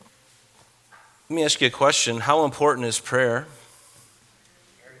Let me ask you a question. How important is prayer?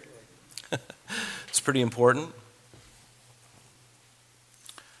 It's pretty important.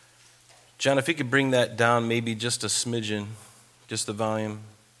 John, if you could bring that down maybe just a smidgen, just the volume.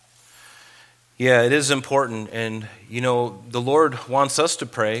 Yeah, it is important. And, the Lord wants us to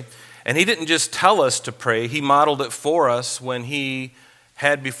pray. And He didn't just tell us to pray. He modeled it for us when we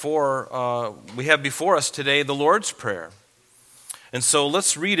have before us today the Lord's Prayer. And so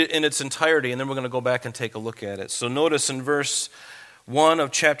let's read it in its entirety, and then we're going to go back and take a look at it. So notice in verse 1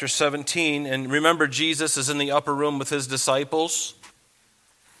 of chapter 17, and remember Jesus is in the upper room with His disciples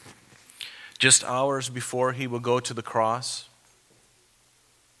just hours before He will go to the cross.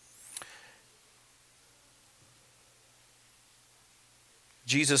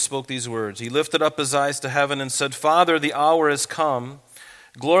 Jesus spoke these words. He lifted up His eyes to heaven and said, Father, the hour has come.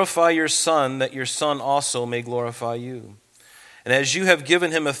 Glorify your Son, that your Son also may glorify you. And as you have given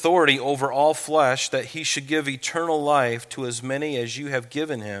Him authority over all flesh, that He should give eternal life to as many as you have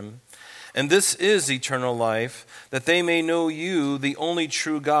given Him. And this is eternal life, that they may know you, the only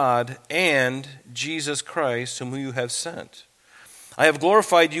true God, and Jesus Christ, whom you have sent. I have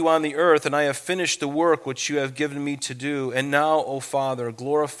glorified you on the earth, and I have finished the work which you have given me to do. And now, O Father,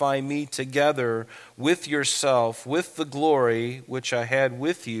 glorify me together with yourself, with the glory which I had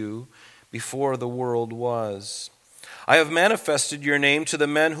with you before the world was. I have manifested your name to the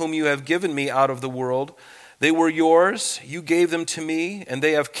men whom you have given me out of the world. They were yours, you gave them to me, and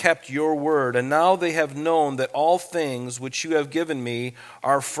they have kept your word. And now they have known that all things which you have given me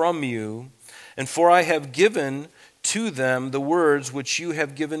are from you. And for I have given to them the words which you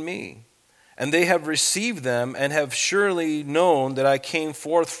have given me. And they have received them, and have surely known that I came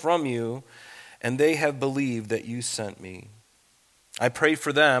forth from you, and they have believed that you sent me. I pray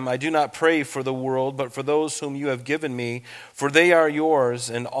for them. I do not pray for the world, but for those whom you have given me, for they are yours,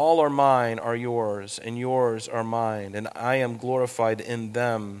 and all are mine are yours, and yours are mine, and I am glorified in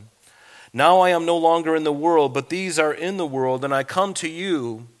them. Now I am no longer in the world, but these are in the world, and I come to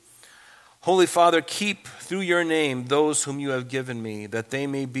you. Holy Father, keep through your name those whom you have given me, that they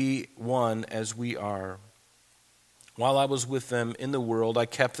may be one as we are. While I was with them in the world, I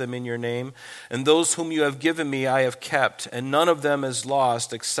kept them in your name, and those whom you have given me I have kept, and none of them is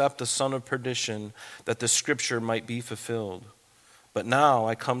lost except the son of perdition, that the scripture might be fulfilled. But now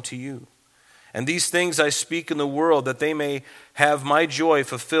I come to you. And these things I speak in the world, that they may have my joy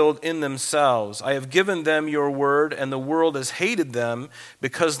fulfilled in themselves. I have given them your word, and the world has hated them,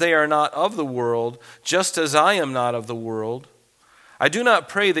 because they are not of the world, just as I am not of the world. I do not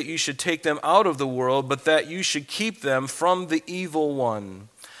pray that you should take them out of the world, but that you should keep them from the evil one.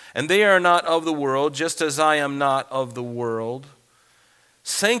 And they are not of the world, just as I am not of the world.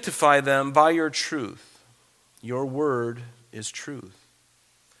 Sanctify them by your truth. Your word is truth.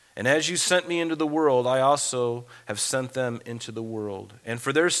 And as you sent me into the world, I also have sent them into the world. And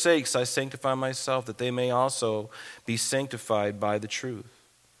for their sakes I sanctify myself, that they may also be sanctified by the truth.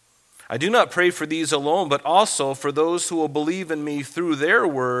 I do not pray for these alone, but also for those who will believe in me through their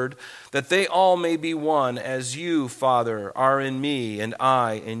word, that they all may be one, as you, Father, are in me, and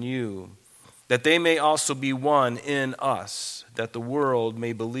I in you, that they may also be one in us, that the world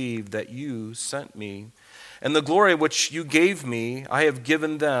may believe that you sent me. And the glory which you gave me, I have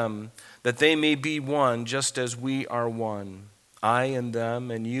given them, that they may be one, just as we are one. I and them,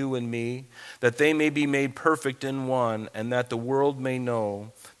 and you and me, that they may be made perfect in one, and that the world may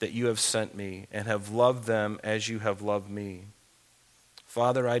know that you have sent me, and have loved them as you have loved me.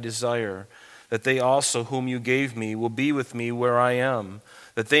 Father, I desire that they also whom you gave me will be with me where I am,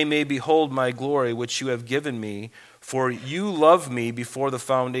 that they may behold my glory which you have given me, for you loved me before the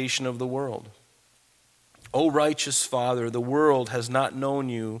foundation of the world. O righteous Father, the world has not known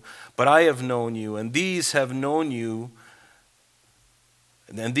you, but I have known you, and these have known you,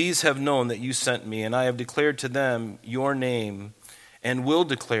 and these have known that you sent me, and I have declared to them your name, and will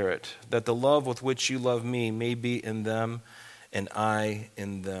declare it, that the love with which you love me may be in them, and I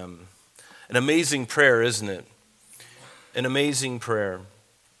in them. An amazing prayer, isn't it? An amazing prayer.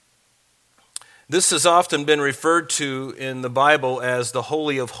 This has often been referred to in the Bible as the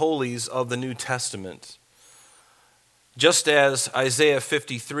Holy of Holies of the New Testament. Just as Isaiah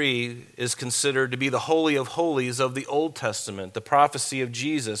 53 is considered to be the Holy of Holies of the Old Testament, the prophecy of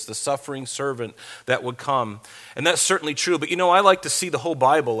Jesus, the suffering servant that would come. And that's certainly true, but I like to see the whole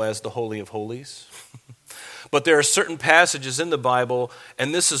Bible as the Holy of Holies. But there are certain passages in the Bible,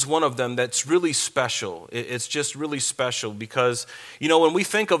 and this is one of them that's really special. It's just really special because, when we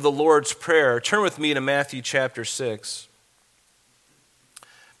think of the Lord's Prayer, turn with me to Matthew chapter 6.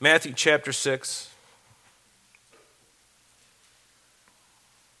 Matthew chapter 6.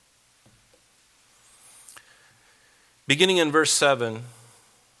 Beginning in verse 7,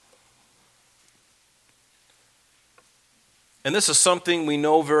 and this is something we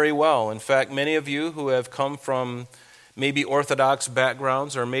know very well. In fact, many of you who have come from maybe Orthodox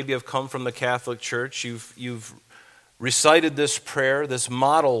backgrounds or maybe have come from the Catholic Church, you've recited this prayer, this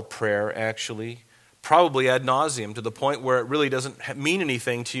model prayer actually, probably ad nauseum to the point where it really doesn't mean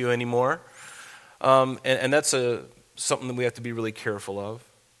anything to you anymore. And that's something that we have to be really careful of.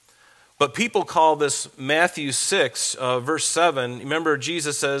 But people call this Matthew 6, verse 7. Remember,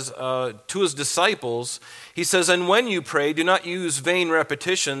 Jesus says to his disciples, he says, "And when you pray, do not use vain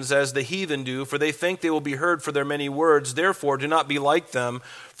repetitions as the heathen do, for they think they will be heard for their many words. Therefore, do not be like them,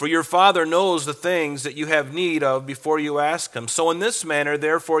 for your Father knows the things that you have need of before you ask him. So in this manner,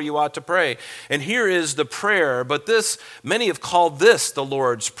 therefore, you ought to pray." And here is the prayer, but many have called this the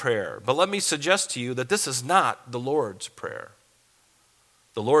Lord's Prayer. But let me suggest to you that this is not the Lord's Prayer.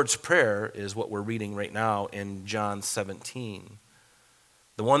 The Lord's Prayer is what we're reading right now in John 17.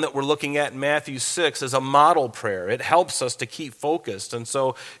 The one that we're looking at in Matthew 6 is a model prayer. It helps us to keep focused. And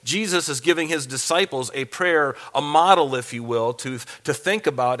so Jesus is giving his disciples a prayer, a model, if you will, to think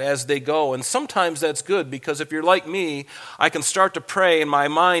about as they go. And sometimes that's good because if you're like me, I can start to pray and my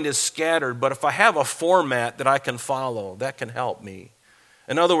mind is scattered. But if I have a format that I can follow, that can help me.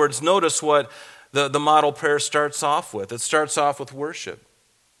 In other words, notice what the model prayer starts off with. It starts off with worship.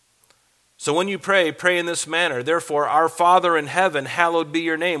 So when you pray, pray in this manner. Therefore, our Father in heaven, hallowed be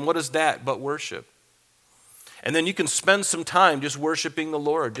your name. What is that but worship? And then you can spend some time just worshiping the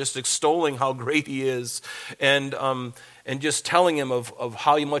Lord, just extolling how great he is, and just telling him of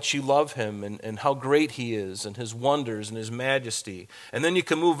how much you love him and how great he is and his wonders and his majesty. And then you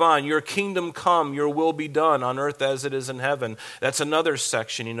can move on. Your kingdom come, your will be done on earth as it is in heaven. That's another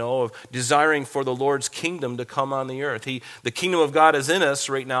section, of desiring for the Lord's kingdom to come on the earth. The kingdom of God is in us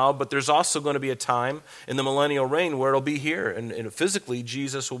right now, but there's also going to be a time in the millennial reign where it'll be here. And physically,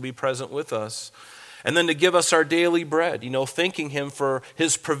 Jesus will be present with us. And then to give us our daily bread, thanking him for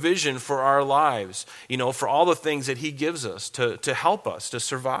his provision for our lives, for all the things that he gives us to help us to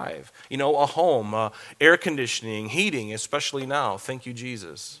survive. A home, air conditioning, heating, especially now. Thank you,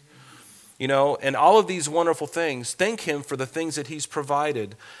 Jesus. And all of these wonderful things, thank him for the things that he's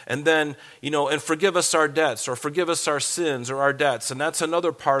provided. And then, and forgive us our debts or forgive us our sins or our debts. And that's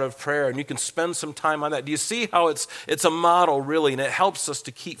another part of prayer. And you can spend some time on that. Do you see how it's a model, really? And it helps us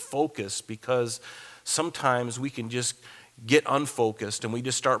to keep focused because sometimes we can just get unfocused and we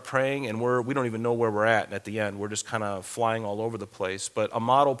just start praying and we don't even know where we're at. And at the end, we're just kind of flying all over the place. But a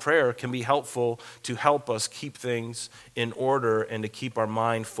model prayer can be helpful to help us keep things in order and to keep our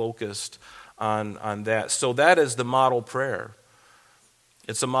mind focused on that. So that is the model prayer.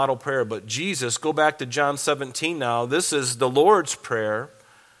 It's a model prayer. But Jesus, go back to John 17 now. This is the Lord's Prayer.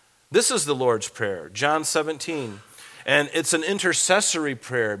 This is the Lord's Prayer, John 17. And it's an intercessory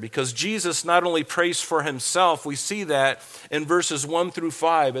prayer because Jesus not only prays for himself, we see that in verses 1 through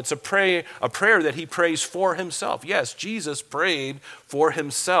 5. It's a prayer that he prays for himself. Yes, Jesus prayed for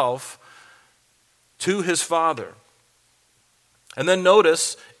himself to his Father. And then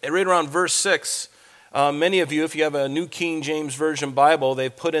notice, right around verse 6, many of you, if you have a New King James Version Bible,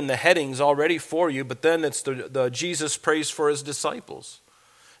 they've put in the headings already for you, but then it's the Jesus prays for his disciples.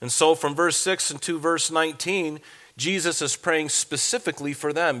 And so from verse 6 to verse 19, Jesus is praying specifically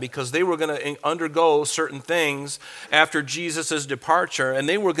for them because they were going to undergo certain things after Jesus' departure, and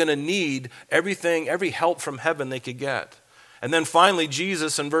they were going to need every help from heaven they could get. And then finally,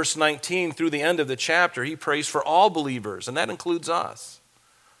 Jesus in verse 19 through the end of the chapter, he prays for all believers, and that includes us.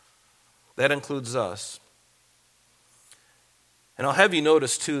 That includes us. And I'll have you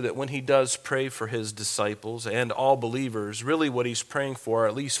notice too that when he does pray for his disciples and all believers, really what he's praying for are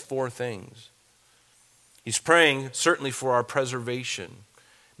at least four things. He's praying certainly for our preservation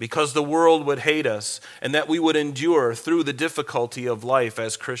because the world would hate us and that we would endure through the difficulty of life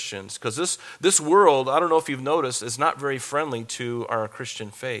as Christians. Because this world, I don't know if you've noticed, is not very friendly to our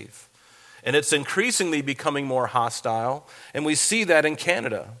Christian faith. And it's increasingly becoming more hostile, and we see that in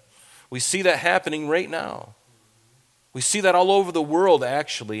Canada. We see that happening right now. We see that all over the world,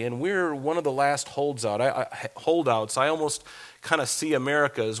 actually, and we're one of the last holdouts. I almost kind of see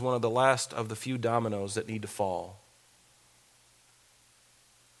America as one of the last of the few dominoes that need to fall.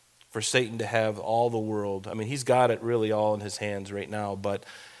 For Satan to have all the world. I mean, he's got it really all in his hands right now, but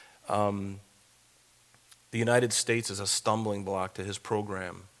the United States is a stumbling block to his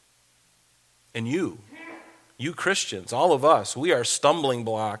program. And you You Christians, all of us, we are stumbling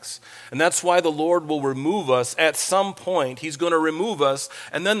blocks. And that's why the Lord will remove us at some point. He's going to remove us,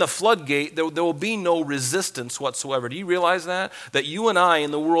 and then the floodgate, there will be no resistance whatsoever. Do you realize that? That you and I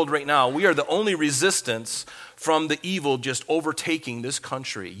in the world right now, we are the only resistance from the evil just overtaking this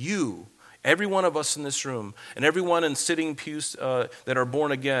country. You, every one of us in this room, and everyone in sitting pews that are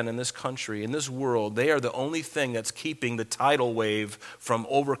born again in this country, in this world, they are the only thing that's keeping the tidal wave from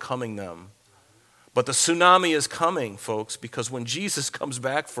overcoming them. But the tsunami is coming, folks, because when Jesus comes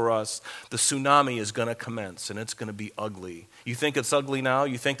back for us, the tsunami is going to commence, and it's going to be ugly. You think it's ugly now?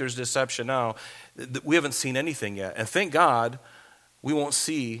 You think there's deception now? We haven't seen anything yet. And thank God we won't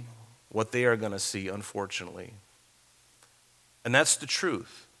see what they are going to see, unfortunately. And that's the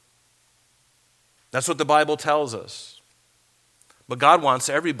truth. That's what the Bible tells us. But God wants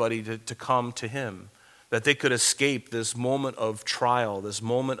everybody to come to him, that they could escape this moment of trial, this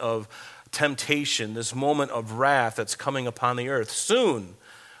moment of temptation, this moment of wrath that's coming upon the earth. Soon,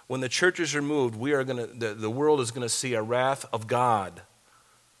 when the church is removed, the world is going to see a wrath of God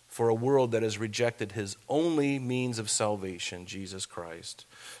for a world that has rejected his only means of salvation, Jesus Christ.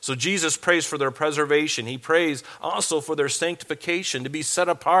 So Jesus prays for their preservation. He prays also for their sanctification, to be set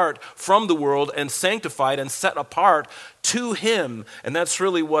apart from the world and sanctified and set apart to him. And that's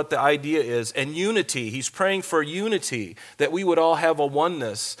really what the idea is. And unity. He's praying for unity, that we would all have a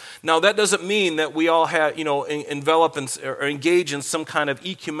oneness. Now, that doesn't mean that we all have, envelop or engage in some kind of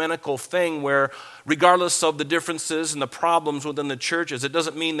ecumenical thing where, regardless of the differences and the problems within the churches, it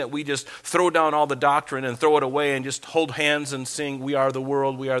doesn't mean that we just throw down all the doctrine and throw it away and just hold hands and sing, "We are the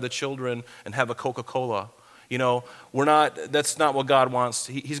world, we are the children," and have a Coca-Cola. That's not what God wants.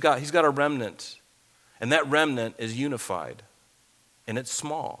 He's got a remnant. And that remnant is unified. And it's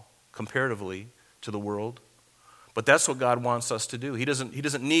small comparatively to the world. But that's what God wants us to do. He doesn't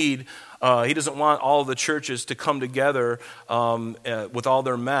want all the churches to come together with all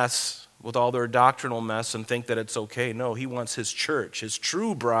their mess, with all their doctrinal mess, and think that it's okay. No, he wants his church, his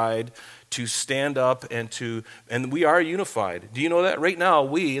true bride, to stand up and we are unified. Do you know that? Right now,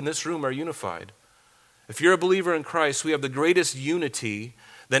 we in this room are unified. If you're a believer in Christ, we have the greatest unity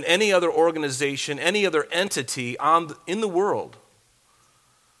than any other organization, any other entity in the world.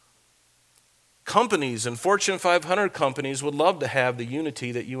 Companies and Fortune 500 companies would love to have the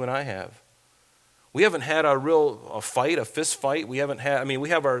unity that you and I have. We haven't had a fist fight. We haven't had, we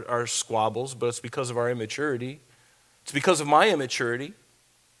have our squabbles, but it's because of our immaturity. It's because of my immaturity.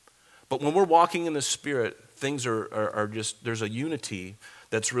 But when we're walking in the Spirit, things are just, there's a unity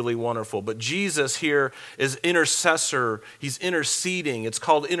that's really wonderful. But Jesus here is intercessor. He's interceding. It's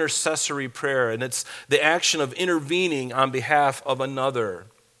called intercessory prayer, and it's the action of intervening on behalf of another.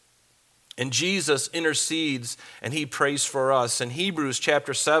 And Jesus intercedes, and he prays for us. In Hebrews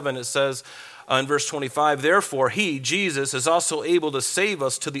chapter 7, it says in verse 25, "Therefore he, Jesus, is also able to save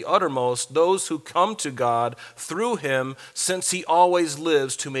us to the uttermost, those who come to God through him, since he always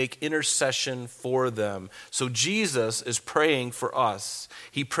lives to make intercession for them." So Jesus is praying for us.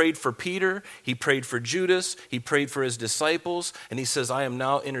 He prayed for Peter, he prayed for Judas, he prayed for his disciples, and he says, "I am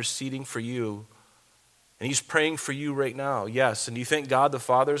now interceding for you." And he's praying for you right now, yes. And do you think God the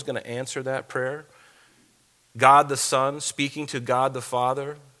Father is going to answer that prayer? God the Son speaking to God the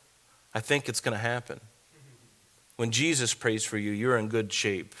Father? I think it's going to happen. When Jesus prays for you, you're in good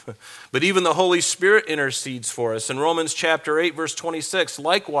shape. But even the Holy Spirit intercedes for us. In Romans chapter 8, verse 26,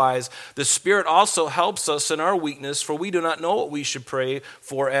 "Likewise, the Spirit also helps us in our weakness, for we do not know what we should pray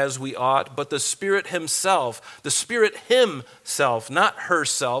for as we ought, but the Spirit himself," not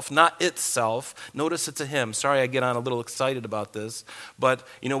herself, not itself. Notice it's a him. Sorry I get on a little excited about this. But,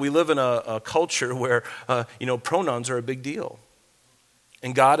 we live in a culture where, pronouns are a big deal.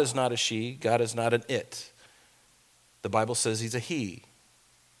 And God is not a she. God is not an it. The Bible says he's a he.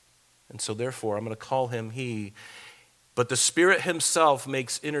 And so therefore, I'm going to call him he. But the Spirit himself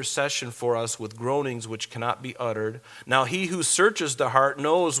makes intercession for us with groanings which cannot be uttered. Now he who searches the heart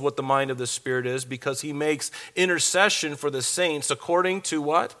knows what the mind of the Spirit is, because he makes intercession for the saints according to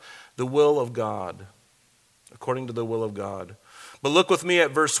what? The will of God. According to the will of God. But look with me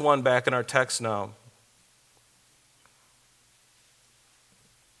at verse 1 back in our text now.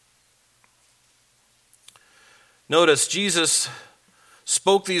 Notice, Jesus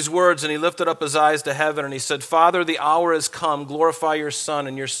spoke these words, and he lifted up his eyes to heaven, and he said, "Father, the hour has come. Glorify your Son,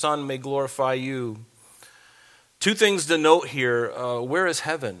 and your Son may glorify you." Two things to note here. Where is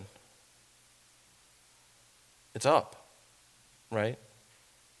heaven? It's up, right?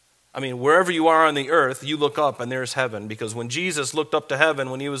 I mean, wherever you are on the earth, you look up and there's heaven. Because when Jesus looked up to heaven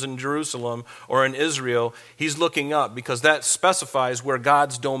when he was in Jerusalem or in Israel, he's looking up because that specifies where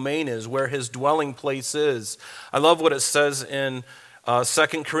God's domain is, where his dwelling place is. I love what it says in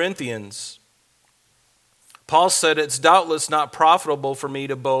 2 Corinthians. Paul said, "It's doubtless not profitable for me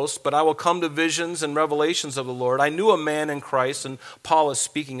to boast, but I will come to visions and revelations of the Lord. I knew a man in Christ," and Paul is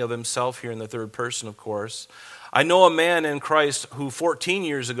speaking of himself here in the third person, of course. "I know a man in Christ who 14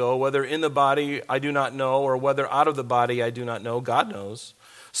 years ago, whether in the body I do not know, or whether out of the body I do not know, God knows,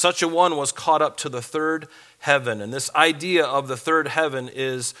 such a one was caught up to the third heaven." And this idea of the third heaven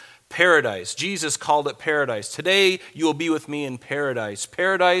is paradise. Jesus called it paradise. Today you will be with me in paradise.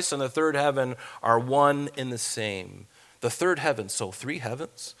 Paradise and the third heaven are one in the same. The third heaven, so 3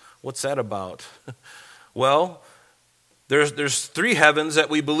 heavens? What's that about? Well, There's 3 heavens that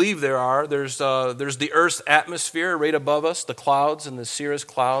we believe there are. There's the earth's atmosphere right above us, the clouds and the cirrus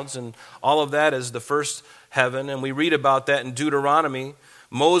clouds, and all of that is the first heaven. And we read about that in Deuteronomy.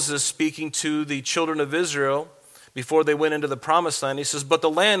 Moses speaking to the children of Israel before they went into the promised land. He says, "But the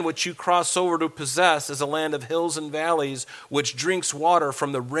land which you cross over to possess is a land of hills and valleys, which drinks water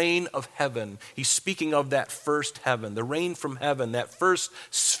from the rain of heaven." He's speaking of that first heaven, the rain from heaven, that first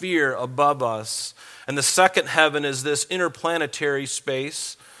sphere above us. And the second heaven is this interplanetary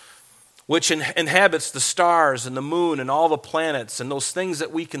space, which inhabits the stars and the moon and all the planets and those things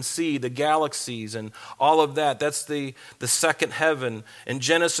that we can see, the galaxies and all of that. That's the second heaven. In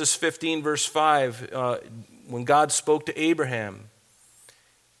Genesis 15, verse 5, when God spoke to Abraham,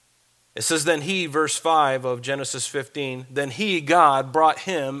 it says, "Then he," verse 5 of Genesis 15, "Then he, God, brought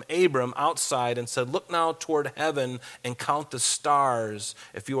him, Abram, outside and said, 'Look now toward heaven and count the stars,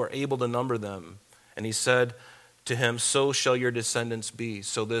 if you are able to number them.' And he said to him, 'So shall your descendants be.'"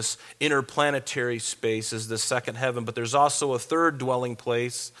 So this interplanetary space is the second heaven, but there's also a third dwelling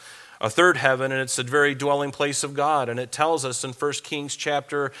place, a third heaven, and it's the very dwelling place of God. And it tells us in 1 Kings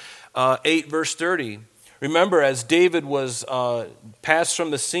chapter 8, verse 30, remember, as David was passed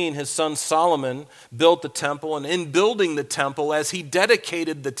from the scene, his son Solomon built the temple. And in building the temple, as he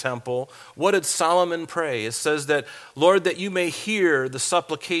dedicated the temple, what did Solomon pray? It says that, "Lord, that you may hear the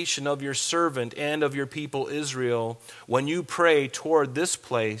supplication of your servant and of your people Israel when you pray toward this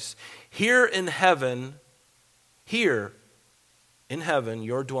place. Here in heaven your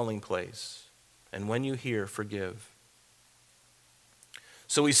dwelling place. And when you hear, forgive."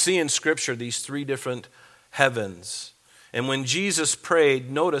 So we see in Scripture these 3 different heavens. And when Jesus prayed,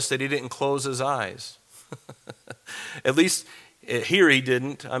 notice that he didn't close his eyes. At least here he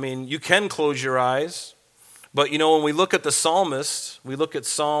didn't. I mean, you can close your eyes. But when we look at the psalmist, we look at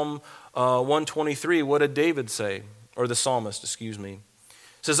Psalm 123, what did David say? Or the psalmist, excuse me.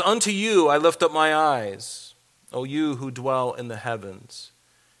 It says, "Unto you I lift up my eyes, O you who dwell in the heavens.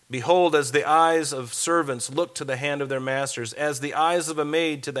 Behold, as the eyes of servants look to the hand of their masters, as the eyes of a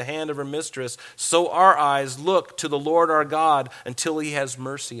maid to the hand of her mistress, so our eyes look to the Lord our God until he has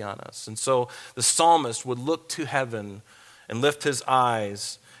mercy on us." And so the psalmist would look to heaven and lift his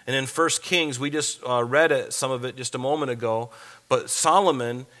eyes. And in 1 Kings, we just read some of it just a moment ago, but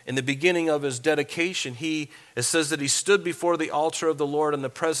Solomon, in the beginning of his dedication, it says that he stood before the altar of the Lord in the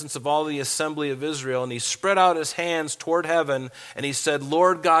presence of all the assembly of Israel, and he spread out his hands toward heaven, and he said,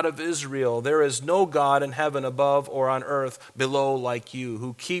 "Lord God of Israel, there is no God in heaven above or on earth below like you,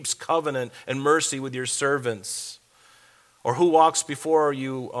 who keeps covenant and mercy with your servants, or who walks before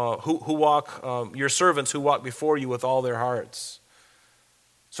you, your servants who walk before you with all their hearts."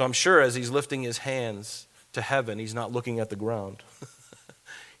 So I'm sure as he's lifting his hands to heaven, he's not looking at the ground.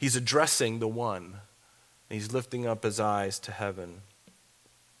 He's addressing the one. He's lifting up his eyes to heaven.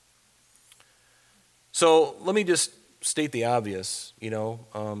 So let me just state the obvious,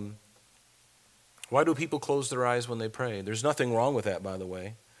 why do people close their eyes when they pray? There's nothing wrong with that, by the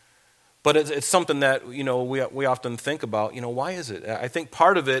way. But it's something that, we often think about, why is it? I think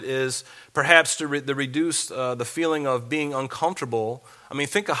part of it is perhaps to reduce the feeling of being uncomfortable. I mean,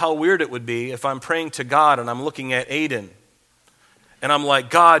 think of how weird it would be if I'm praying to God and I'm looking at Aiden. And I'm like,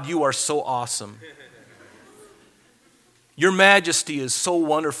 "God, you are so awesome. Your majesty is so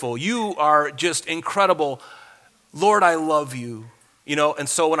wonderful. You are just incredible. Lord, I love you." And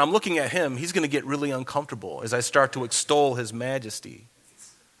so when I'm looking at him, he's going to get really uncomfortable as I start to extol his majesty.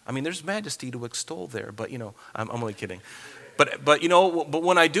 I mean, there's majesty to extol there, but I'm only kidding. But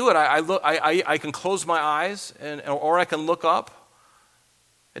when I do it, I can close my eyes or I can look up.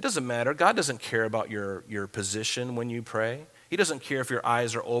 It doesn't matter. God doesn't care about your position when you pray. He doesn't care if your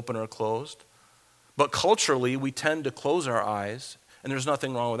eyes are open or closed. But culturally, we tend to close our eyes, and there's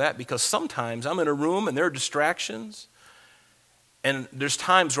nothing wrong with that, because sometimes I'm in a room and there are distractions, And there's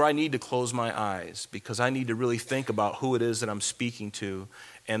times where I need to close my eyes because I need to really think about who it is that I'm speaking to.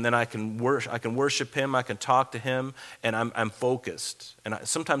 And then I can worship him, I can talk to him, and I'm focused. And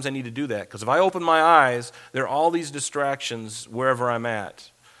sometimes I need to do that because if I open my eyes, there are all these distractions wherever I'm at.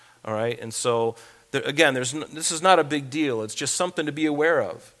 All right? And so, again, this is not a big deal. It's just something to be aware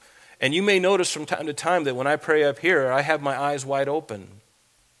of. And you may notice from time to time that when I pray up here, I have my eyes wide open.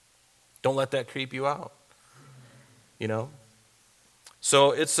 Don't let that creep you out. You know?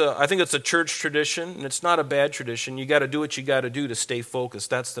 So I think it's a church tradition, and it's not a bad tradition. You got to do what you got to do to stay focused.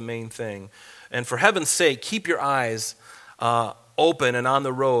 That's the main thing. And for heaven's sake, keep your eyes open and on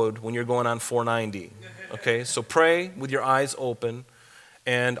the road when you're going on 490. Okay, so pray with your eyes open.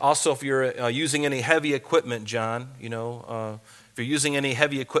 And also, if you're using any heavy equipment, John, if you're using any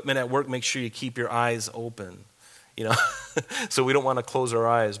heavy equipment at work, make sure you keep your eyes open. So we don't want to close our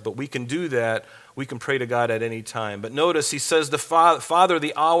eyes, but we can do that. We can pray to God at any time. But notice he says, Father,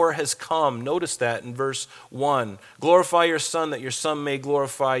 the hour has come. Notice that in verse 1. Glorify your Son, that your Son may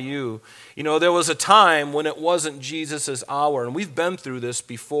glorify you. There was a time when it wasn't Jesus' hour, and we've been through this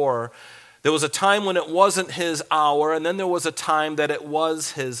before. There was a time when it wasn't his hour, and then there was a time that it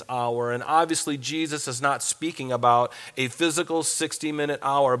was his hour. And obviously Jesus is not speaking about a physical 60-minute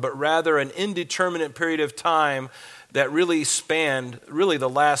hour, but rather an indeterminate period of time that really spanned the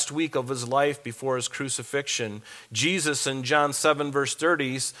last week of his life before his crucifixion. Jesus in John 7 verse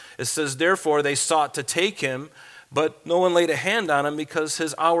 30, it says, therefore they sought to take him, but no one laid a hand on him because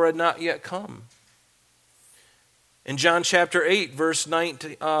his hour had not yet come. In John chapter 8 verse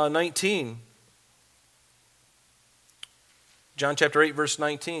 19, John chapter 8 verse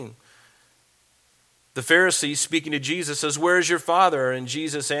 19, the Pharisee speaking to Jesus says, where is your Father? And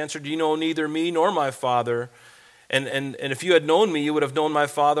Jesus answered, you know neither me nor my Father. And if you had known me, you would have known my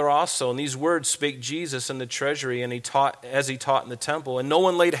Father also. And these words spake Jesus in the treasury, and he taught in the temple. And no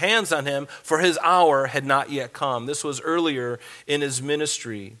one laid hands on him, for his hour had not yet come. This was earlier in his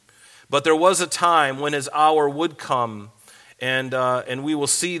ministry. But there was a time when his hour would come, and we will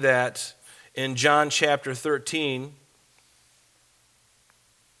see that in John chapter 13.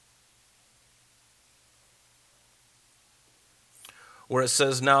 Where it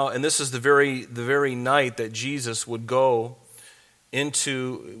says now, and this is the very night that Jesus would go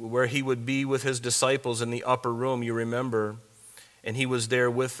into where he would be with his disciples in the upper room, you remember, and he was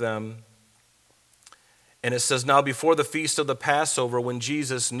there with them. And it says, now before the feast of the Passover, when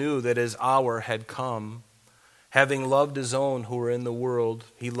Jesus knew that his hour had come, having loved his own who were in the world,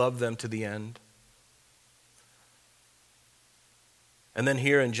 he loved them to the end. And then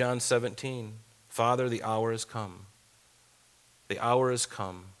here in John 17, Father, the hour has come. The hour has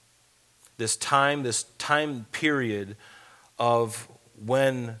come. This time period of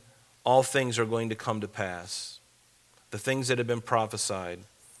when all things are going to come to pass. The things that have been prophesied.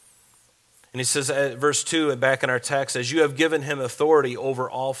 And he says at verse 2, and back in our text, as you have given him authority over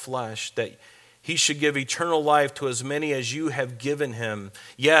all flesh, that he should give eternal life to as many as you have given him.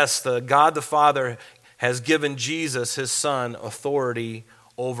 Yes, the God the Father has given Jesus, his Son, authority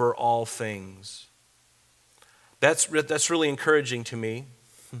over all things. That's really encouraging to me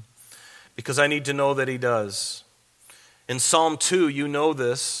because I need to know that he does. In Psalm 2, you know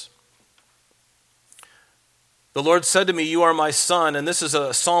this. The Lord said to me, you are my son. And this is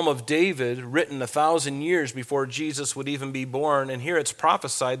a psalm of David written 1,000 years before Jesus would even be born. And here it's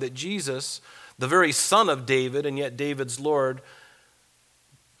prophesied that Jesus, the very son of David, and yet David's Lord,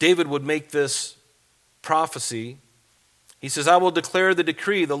 David would make this prophecy. He says, I will declare the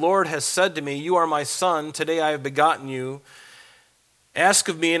decree. The Lord has said to me, you are my son. Today I have begotten you. Ask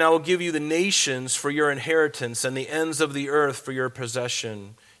of me, and I will give you the nations for your inheritance and the ends of the earth for your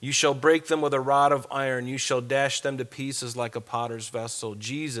possession. You shall break them with a rod of iron. You shall dash them to pieces like a potter's vessel.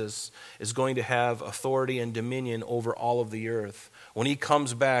 Jesus is going to have authority and dominion over all of the earth. When he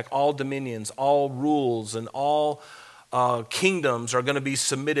comes back, all dominions, all rules, and all kingdoms are going to be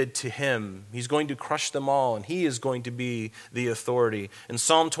submitted to him. He's going to crush them all, and he is going to be the authority. In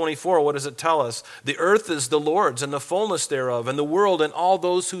Psalm 24, what does it tell us? The earth is the Lord's and the fullness thereof, and the world and all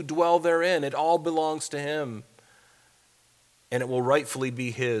those who dwell therein. It all belongs to him, and it will rightfully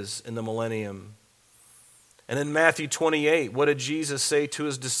be his in the millennium. And in Matthew 28, what did Jesus say to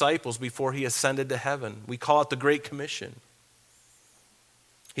his disciples before he ascended to heaven? We call it the Great Commission.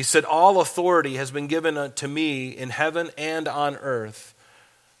 He said, all authority has been given to me in heaven and on earth.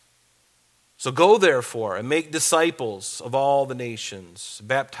 So go therefore and make disciples of all the nations,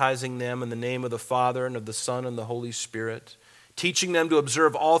 baptizing them in the name of the Father and of the Son and the Holy Spirit, teaching them to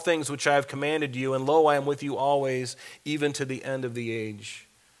observe all things which I have commanded you, and lo, I am with you always, even to the end of the age.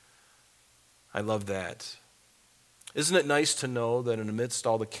 I love that. Isn't it nice to know that in the midst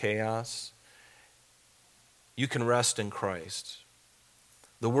of all the chaos, you can rest in Christ?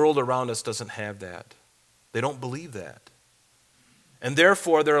 The world around us doesn't have that. They don't believe that. And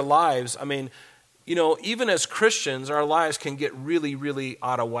therefore, their lives, even as Christians, our lives can get really, really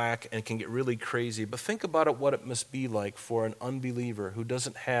out of whack and can get really crazy. But think about it, what it must be like for an unbeliever who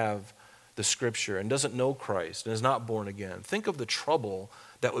doesn't have the Scripture and doesn't know Christ and is not born again. Think of the trouble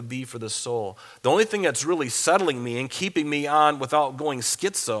that would be for the soul. The only thing that's really settling me and keeping me on without going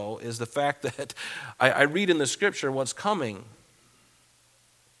schizo is the fact that I read in the Scripture what's coming.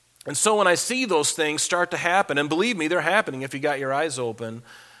 And so when I see those things start to happen, and believe me, they're happening if you got your eyes open.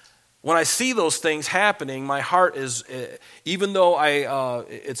 When I see those things happening, my heart is, even though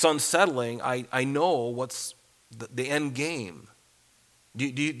it's unsettling, I know what's the end game. Do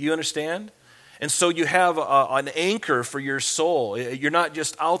you understand? And so you have an anchor for your soul. You're not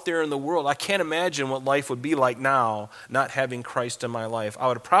just out there in the world. I can't imagine what life would be like now, not having Christ in my life. I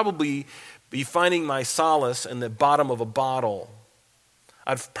would probably be finding my solace in the bottom of a bottle.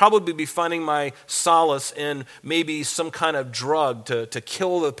 I'd probably be finding my solace in maybe some kind of drug to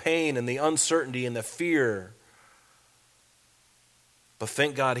kill the pain and the uncertainty and the fear. But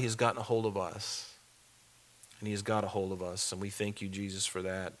thank God he's gotten a hold of us. And he's got a hold of us. And we thank you, Jesus, for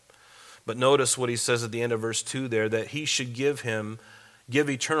that. But notice what he says at the end of verse 2 there, that he should give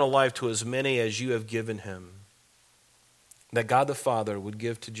eternal life to as many as you have given him. That God the Father would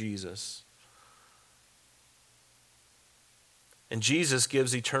give to Jesus. And Jesus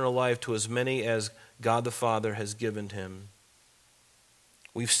gives eternal life to as many as God the Father has given him.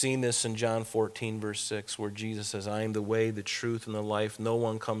 We've seen this in John 14, verse 6, where Jesus says, I am the way, the truth, and the life. No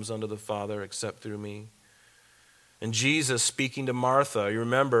one comes unto the Father except through me. And Jesus, speaking to Martha, you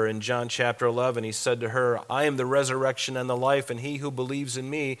remember in John chapter 11, he said to her, I am the resurrection and the life, and he who believes in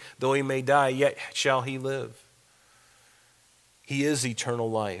me, though he may die, yet shall he live. He is eternal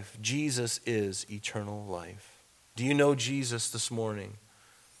life. Jesus is eternal life. Do you know Jesus this morning?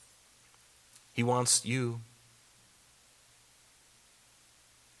 He wants you.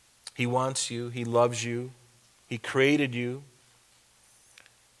 He wants you. He loves you. He created you.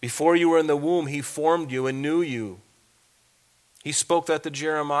 Before you were in the womb, he formed you and knew you. He spoke that to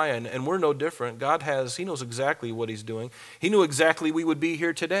Jeremiah, and we're no different. He knows exactly what he's doing. He knew exactly we would be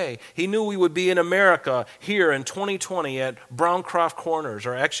here today. He knew we would be in America here in 2020 at Browncroft Corners,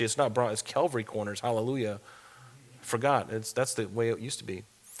 or actually it's not Brown, it's Calvary Corners, hallelujah. I forgot, that's the way it used to be.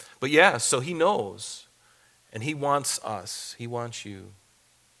 But yeah, so he knows, and he wants us. He wants you.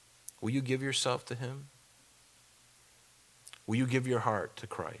 Will you give yourself to him? Will you give your heart to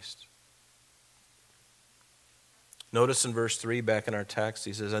Christ? Notice in verse 3 back in our text,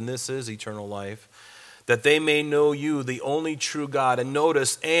 he says, and this is eternal life, that they may know you, the only true God. And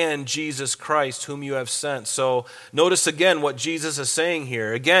notice, and Jesus Christ, whom you have sent. So notice again what Jesus is saying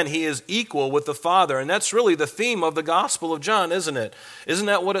here. Again, he is equal with the Father. And that's really the theme of the Gospel of John, isn't it? Isn't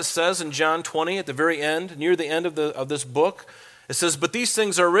that what it says in John 20 at the very end, near the end of this book? It says, but these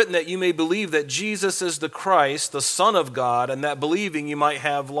things are written that you may believe that Jesus is the Christ, the Son of God, and that believing you might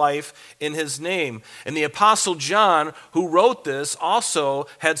have life in his name. And the Apostle John, who wrote this, also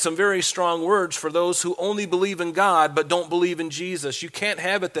had some very strong words for those who only believe in God but don't believe in Jesus. You can't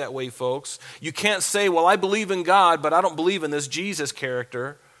have it that way, folks. You can't say, well, I believe in God, but I don't believe in this Jesus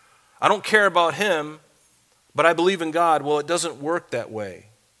character. I don't care about him, but I believe in God. Well, it doesn't work that way.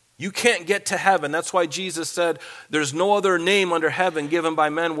 You can't get to heaven. That's why Jesus said, there's no other name under heaven given by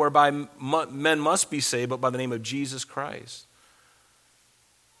men whereby men must be saved, but by the name of Jesus Christ.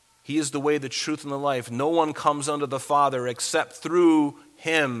 He is the way, the truth, and the life. No one comes unto the Father except through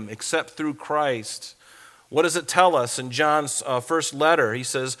him, except through Christ. What does it tell us in John's first letter? He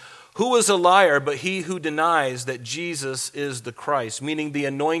says, who is a liar but he who denies that Jesus is the Christ, meaning the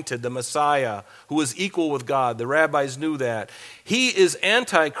anointed, the Messiah, who is equal with God. The rabbis knew that. He is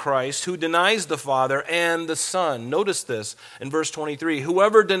Antichrist who denies the Father and the Son. Notice this in verse 23.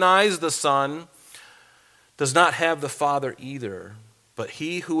 Whoever denies the Son does not have the Father either, but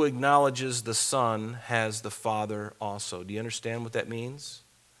he who acknowledges the Son has the Father also. Do you understand what that means?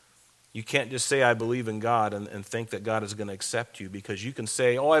 You can't just say, I believe in God and think that God is going to accept you, because you can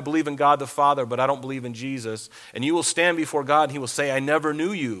say, oh, I believe in God the Father, but I don't believe in Jesus. And you will stand before God and he will say, I never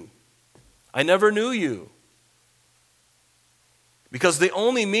knew you. I never knew you. Because the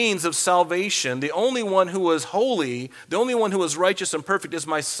only means of salvation, the only one who is holy, the only one who is righteous and perfect is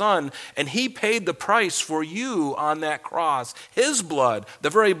my Son, and he paid the price for you on that cross. His blood, the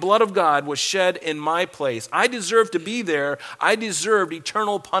very blood of God, was shed in my place. I deserved to be there. I deserved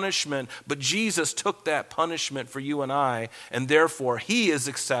eternal punishment, but Jesus took that punishment for you and I, and therefore he is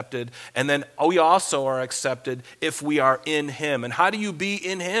accepted, and then we also are accepted if we are in him. And how do you be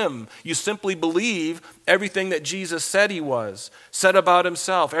in him? You simply believe everything that Jesus said he was, said about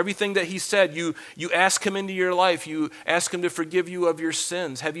himself, everything that he said. You ask him into your life. You ask him to forgive you of your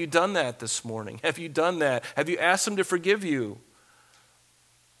sins. Have you done that this morning? Have you done that? Have you asked him to forgive you?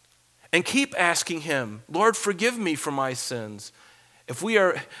 And keep asking him, Lord, forgive me for my sins. If we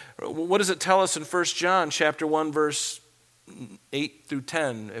are, what does it tell us in 1 John chapter 1, verse 8 through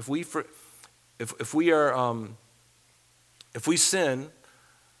 10? If we sin,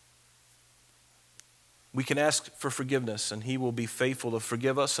 we can ask for forgiveness, and he will be faithful to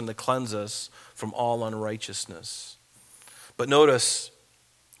forgive us and to cleanse us from all unrighteousness. But notice,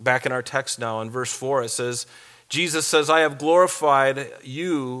 back in our text now, in verse 4, it says, Jesus says, I have glorified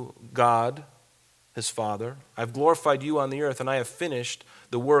you, God, his Father. I've glorified you on the earth, and I have finished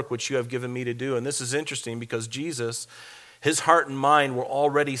the work which you have given me to do. And this is interesting because Jesus, his heart and mind were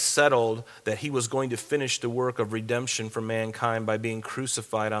already settled that he was going to finish the work of redemption for mankind by being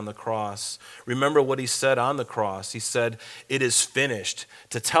crucified on the cross. Remember what he said on the cross. He said, it is finished.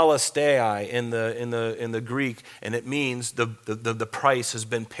 Tetelestai in the Greek, and it means the price has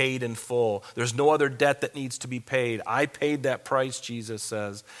been paid in full. There's no other debt that needs to be paid. I paid that price, Jesus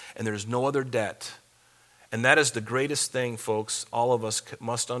says, and there's no other debt. And that is the greatest thing, folks, all of us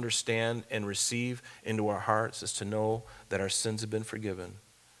must understand and receive into our hearts, is to know that our sins have been forgiven.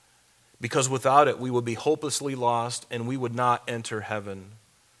 Because without it, we would be hopelessly lost and we would not enter heaven.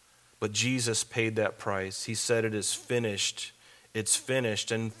 But Jesus paid that price. He said it is finished. It's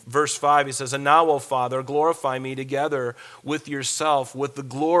finished. And verse 5, he says, and now, O Father, glorify me together with yourself, with the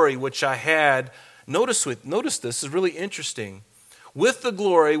glory which I had. Notice this is really interesting. With the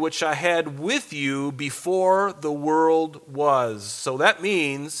glory which I had with you before the world was. So that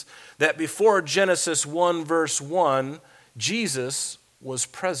means that before Genesis 1 verse 1, Jesus was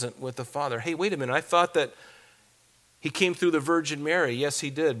present with the Father. Hey, wait a minute, I thought that he came through the Virgin Mary. Yes, he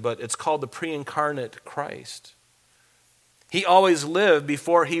did, but it's called the pre-incarnate Christ. He always lived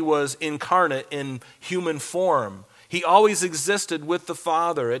before he was incarnate in human form. He always existed with the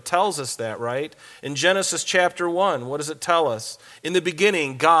Father. It tells us that, right? In Genesis chapter 1, what does it tell us? In the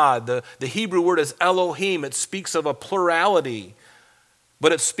beginning, God, the Hebrew word is Elohim. It speaks of a plurality,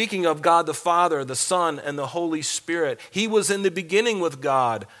 but it's speaking of God the Father, the Son, and the Holy Spirit. He was in the beginning with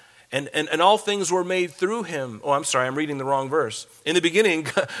God, and all things were made through him. Oh, I'm sorry, I'm reading the wrong verse. In the beginning,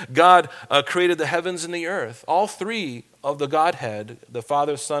 God created the heavens and the earth. All three of the Godhead, the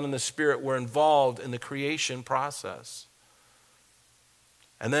Father, Son, and the Spirit, were involved in the creation process.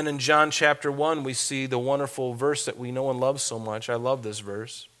 And then in John chapter 1, we see the wonderful verse that we know and love so much. I love this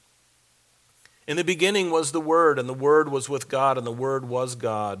verse. In the beginning was the Word, and the Word was with God, and the Word was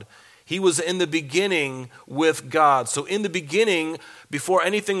God. He was in the beginning with God. So in the beginning, before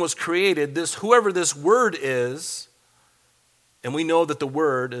anything was created, whoever this Word is, and we know that the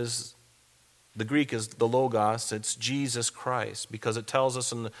Word is, the Greek is the Logos, it's Jesus Christ, because it tells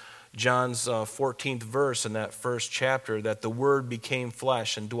us in John's 14th verse in that first chapter that the Word became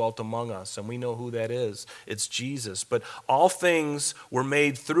flesh and dwelt among us, and we know who that is. It's Jesus. But all things were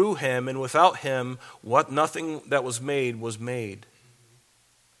made through him, and without him, nothing that was made was made.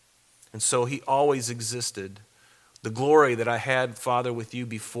 And so he always existed. The glory that I had, Father, with you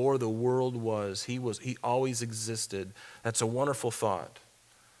before the world was, he always existed. That's a wonderful thought.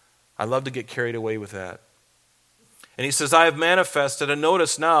 I love to get carried away with that. And he says, I have manifested, and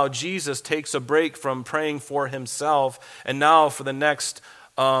notice now, Jesus takes a break from praying for himself, and now for the next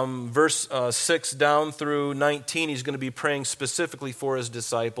verse 6 down through 19, he's going to be praying specifically for his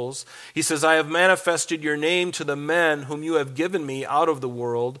disciples. He says, I have manifested your name to the men whom you have given me out of the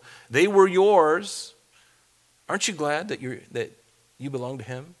world. They were yours. Aren't you glad that you belong to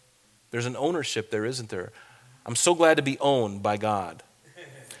him? There's an ownership there, isn't there? I'm so glad to be owned by God.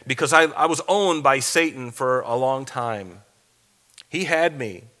 Because I was owned by Satan for a long time. He had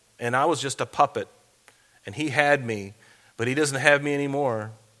me, and I was just a puppet. And he had me, but he doesn't have me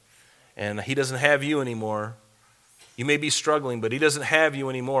anymore. And he doesn't have you anymore. You may be struggling, but he doesn't have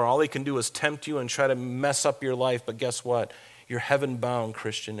you anymore. All he can do is tempt you and try to mess up your life. But guess what? You're heaven-bound,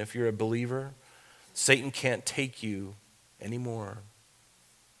 Christian. If you're a believer, Satan can't take you anymore.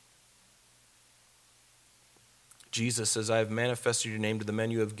 Jesus says, I have manifested your name to the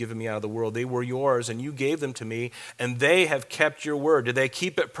men you have given me out of the world. They were yours, and you gave them to me, and they have kept your word. Did they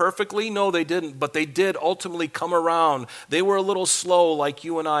keep it perfectly? No, they didn't, but they did ultimately come around. They were a little slow like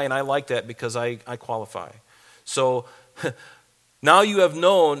you and I like that because I qualify. So now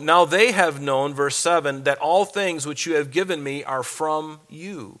they have known, verse 7, that all things which you have given me are from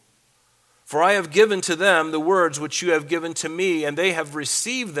you. For I have given to them the words which you have given to me, and they have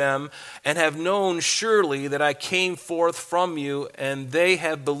received them and have known surely that I came forth from you, and they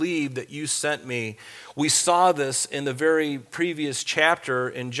have believed that you sent me. We saw this in the very previous chapter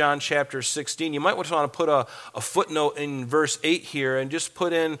in John chapter 16. You might want to put a footnote in verse 8 here and just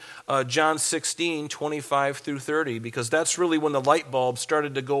put in John 16, 25 through 30, because that's really when the light bulb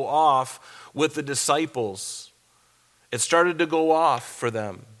started to go off with the disciples. It started to go off for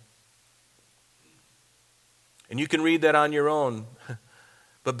them. And you can read that on your own.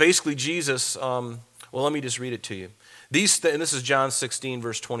 But basically Jesus, let me just read it to you. And this is John 16,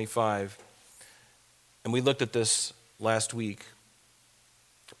 verse 25. And we looked at this last week.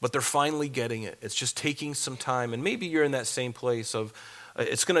 But they're finally getting it. It's just taking some time. And maybe you're in that same place of,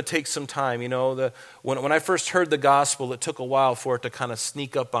 it's going to take some time. You know, when I first heard the gospel, it took a while for it to kind of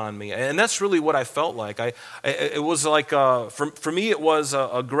sneak up on me. And that's really what I felt like. It was like, for me, it was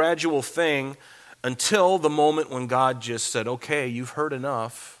a gradual thing, until the moment when God just said, okay, you've heard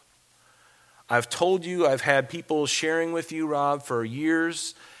enough. I've told you, I've had people sharing with you, Rob, for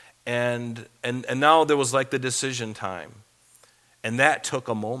years, and now there was like the decision time. And that took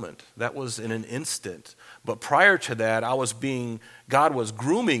a moment. That was in an instant. But prior to that, God was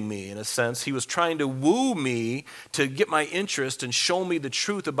grooming me in a sense. He was trying to woo me to get my interest and show me the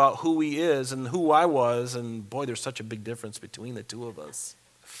truth about who he is and who I was. And boy, there's such a big difference between the two of us.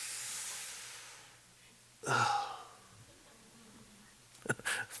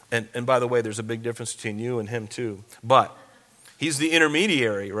 And by the way, there's a big difference between you and him too. But he's the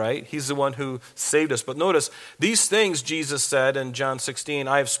intermediary, right? He's the one who saved us. But notice, these things Jesus said in John 16,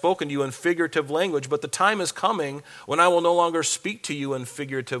 I have spoken to you in figurative language, but the time is coming when I will no longer speak to you in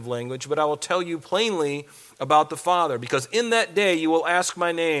figurative language, but I will tell you plainly about the Father. Because in that day you will ask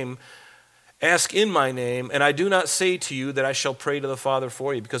in my name, and I do not say to you that I shall pray to the Father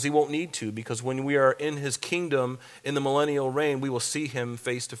for you, because he won't need to, because when we are in his kingdom in the millennial reign, we will see him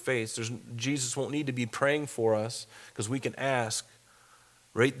face to face. Jesus won't need to be praying for us, because we can ask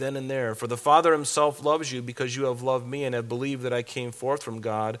right then and there. For the Father himself loves you because you have loved me and have believed that I came forth from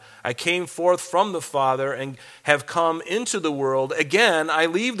God. I came forth from the Father and have come into the world. Again, I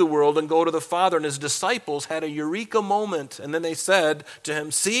leave the world and go to the Father. And his disciples had a eureka moment. And then they said to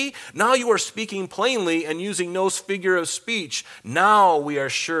him, see, now you are speaking plainly and using no figure of speech. Now we are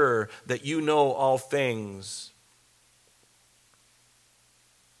sure that you know all things.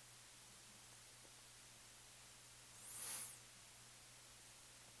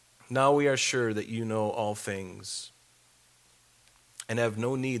 Now we are sure that you know all things and have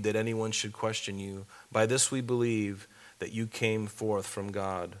no need that anyone should question you. By this we believe that you came forth from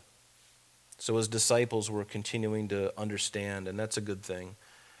God. So his disciples were continuing to understand, and that's a good thing.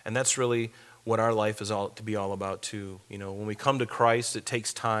 And that's really what our life is to be all about too. You know, when we come to Christ, it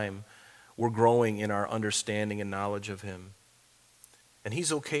takes time. We're growing in our understanding and knowledge of him. And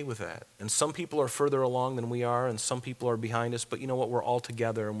he's okay with that. And some people are further along than we are, and some people are behind us, but you know what? We're all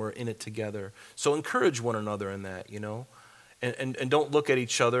together, and we're in it together. So encourage one another in that, you know? And don't look at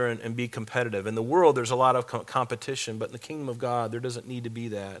each other and be competitive. In the world, there's a lot of competition, but in the kingdom of God, there doesn't need to be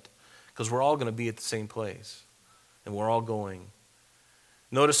that, because we're all going to be at the same place, and we're all going.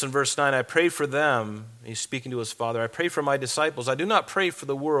 Notice in verse 9, I pray for them. He's speaking to his Father. I pray for my disciples. I do not pray for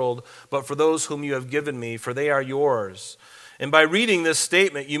the world, but for those whom you have given me, for they are yours. And by reading this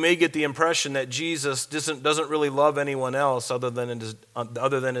statement, you may get the impression that Jesus doesn't really love anyone else other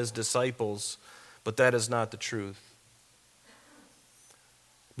than his disciples, but that is not the truth.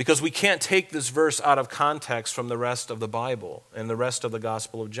 Because we can't take this verse out of context from the rest of the Bible and the rest of the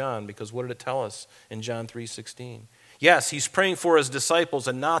Gospel of John, because what did it tell us in John 3:16? Yes, he's praying for his disciples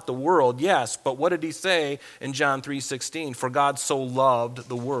and not the world, yes, but what did he say in John 3:16? For God so loved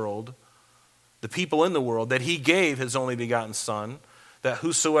the world, the people in the world, that he gave his only begotten Son, that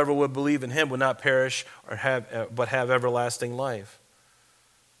whosoever would believe in him would not perish but have everlasting life.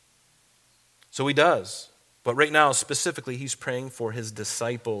 So he does. But right now, specifically, he's praying for his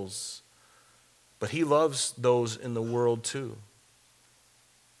disciples. But he loves those in the world too.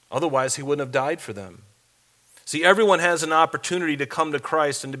 Otherwise, he wouldn't have died for them. See, everyone has an opportunity to come to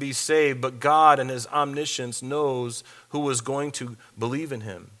Christ and to be saved, but God in his omniscience knows who is going to believe in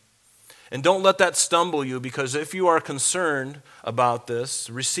him. And don't let that stumble you, because if you are concerned about this,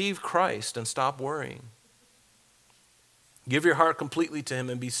 receive Christ and stop worrying. Give your heart completely to him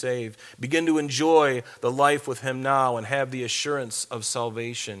and be saved. Begin to enjoy the life with him now and have the assurance of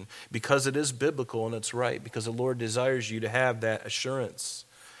salvation, because it is biblical and it's right, because the Lord desires you to have that assurance.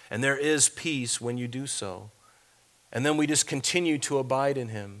 And there is peace when you do so. And then we just continue to abide in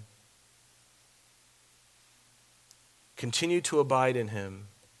him. Continue to abide in him.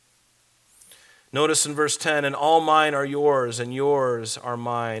 Notice in verse 10, and all mine are yours, and yours are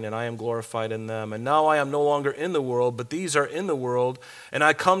mine, and I am glorified in them. And now I am no longer in the world, but these are in the world, and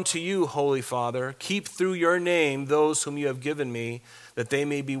I come to you, Holy Father. Keep through your name those whom you have given me, that they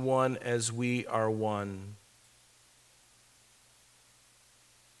may be one as we are one.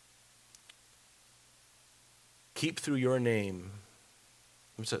 Keep through your name.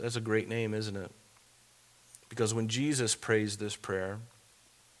 That's a great name, isn't it? Because when Jesus prays this prayer,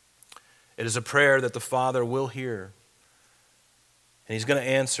 it is a prayer that the Father will hear. And he's going to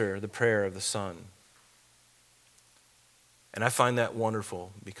answer the prayer of the Son. And I find that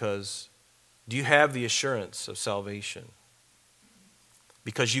wonderful, because do you have the assurance of salvation?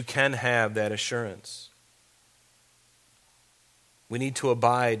 Because you can have that assurance. We need to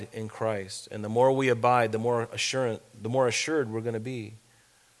abide in Christ. And the more we abide, the more assured we're going to be.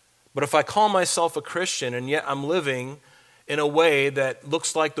 But if I call myself a Christian and yet I'm living in a way that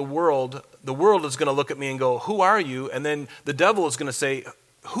looks like the world is going to look at me and go, who are you? And then the devil is going to say,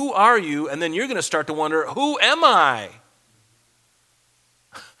 who are you? And then you're going to start to wonder, who am I?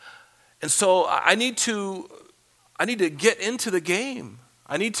 And so I need to get into the game.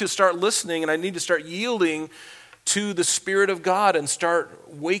 I need to start listening, and I need to start yielding to the Spirit of God and start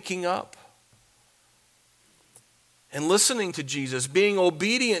waking up and listening to Jesus, being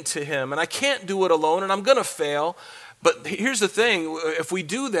obedient to him. And I can't do it alone, and I'm going to fail. But here's the thing, if we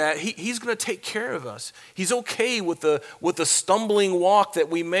do that, he's going to take care of us. He's okay with the stumbling walk that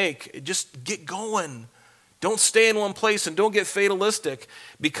we make. Just get going. Don't stay in one place, and don't get fatalistic,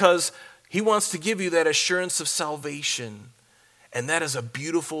 because he wants to give you that assurance of salvation. And that is a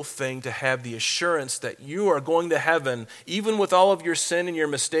beautiful thing, to have the assurance that you are going to heaven, even with all of your sin and your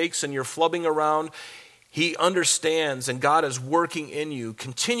mistakes and your flubbing around. He understands, and God is working in you.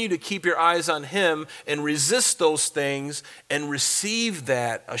 Continue to keep your eyes on him and resist those things and receive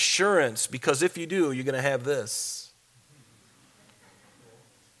that assurance, because if you do, you're going to have this.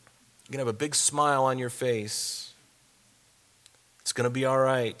 You're going to have a big smile on your face. It's going to be all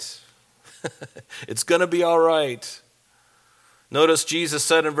right. It's going to be all right. Notice Jesus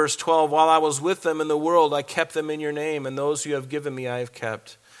said in verse 12, while I was with them in the world, I kept them in your name, and those you have given me I have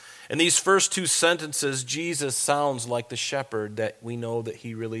kept. In these first two sentences, Jesus sounds like the shepherd that we know that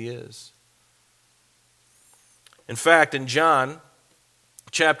he really is. In fact, in John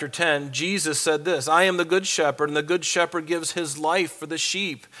chapter 10, Jesus said this, I am the good shepherd, and the good shepherd gives his life for the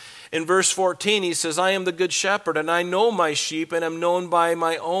sheep. In verse 14, he says, I am the good shepherd, and I know my sheep, and am known by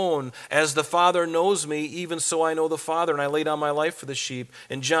my own. As the Father knows me, even so I know the Father, and I lay down my life for the sheep.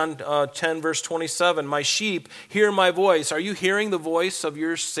 In John 10, verse 27, my sheep hear my voice. Are you hearing the voice of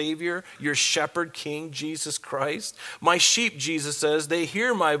your Savior, your shepherd king, Jesus Christ? My sheep, Jesus says, they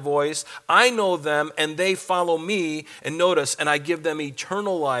hear my voice. I know them, and they follow me. And notice, and I give them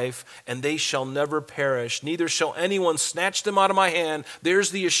eternal life, and they shall never perish. Neither shall anyone snatch them out of my hand.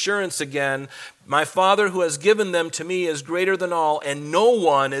 There's the assurance again. My Father who has given them to me is greater than all, and no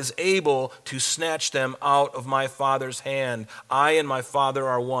one is able to snatch them out of my Father's hand. I and my Father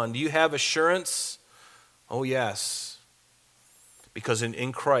are one. Do you have assurance? Oh, yes. Because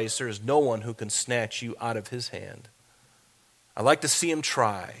in Christ, there is no one who can snatch you out of his hand. I like to see him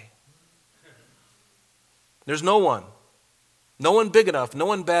try. There's no one. No one big enough, no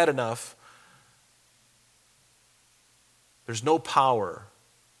one bad enough. There's no power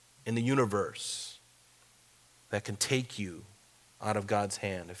in the universe that can take you out of God's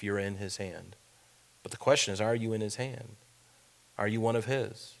hand if you're in his hand. But the question is, are you in his hand? Are you one of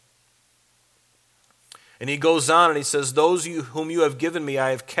his? And he goes on and he says, those whom you have given me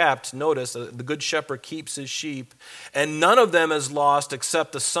I have kept. Notice, the good shepherd keeps his sheep. And none of them is lost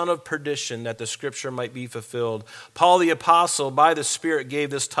except the son of perdition, that the scripture might be fulfilled. Paul the apostle, by the Spirit,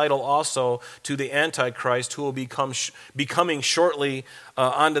 gave this title also to the Antichrist, who will be coming shortly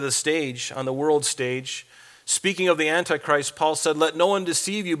onto the stage, on the world stage. Speaking of the Antichrist, Paul said, let no one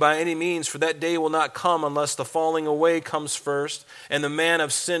deceive you by any means, for that day will not come unless the falling away comes first, and the man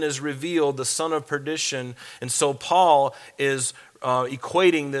of sin is revealed, the son of perdition. And so Paul is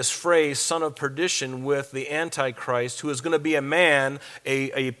equating this phrase, son of perdition, with the Antichrist, who is going to be a man,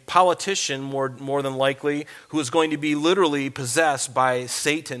 a politician more than likely, who is going to be literally possessed by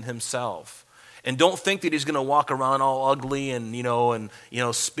Satan himself. And don't think that he's going to walk around all ugly and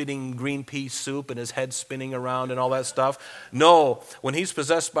spitting green pea soup and his head spinning around and all that stuff. No, when he's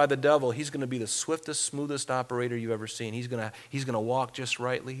possessed by the devil, he's going to be the swiftest, smoothest operator you've ever seen. He's going to walk just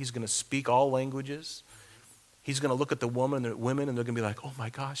rightly. He's going to speak all languages. He's going to look at the women and they're going to be like, oh my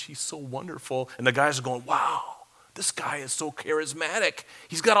gosh, he's so wonderful. And the guys are going, wow, this guy is so charismatic.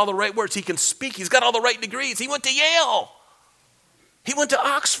 He's got all the right words. He can speak. He's got all the right degrees. He went to Yale. He went to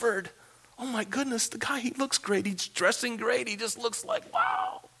Oxford. Oh my goodness, the guy, he looks great. He's dressing great. He just looks like,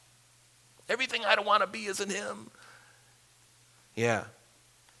 wow. Everything I don't want to be is in him. Yeah.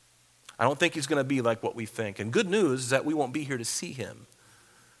 I don't think he's going to be like what we think. And good news is that we won't be here to see him.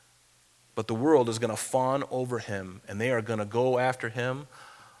 But the world is going to fawn over him, and they are going to go after him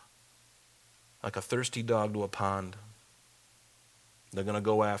like a thirsty dog to a pond. They're going to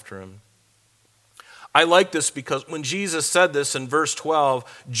go after him. I like this because when Jesus said this in verse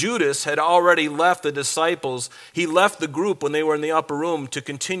 12, Judas had already left the disciples. He left the group when they were in the upper room to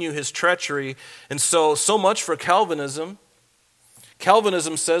continue his treachery. And so much for Calvinism.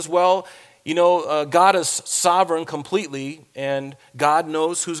 Calvinism says, well, God is sovereign completely, and God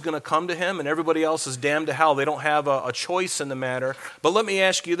knows who's going to come to him, and everybody else is damned to hell. They don't have a choice in the matter. But let me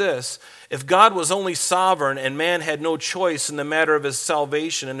ask you this. If God was only sovereign and man had no choice in the matter of his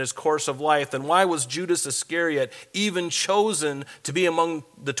salvation and his course of life, then why was Judas Iscariot even chosen to be among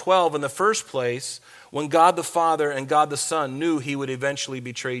the 12 in the first place when God the Father and God the Son knew he would eventually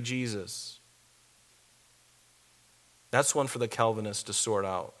betray Jesus? That's one for the Calvinists to sort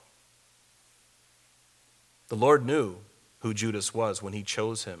out. The Lord knew who Judas was when he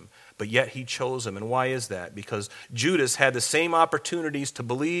chose him, but yet he chose him. And why is that? Because Judas had the same opportunities to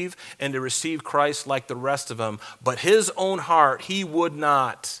believe and to receive Christ like the rest of them, but his own heart, he would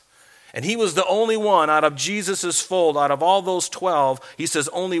not. And he was the only one out of Jesus' fold, out of all those 12, he says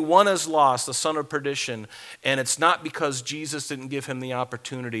only one is lost, the son of perdition. And it's not because Jesus didn't give him the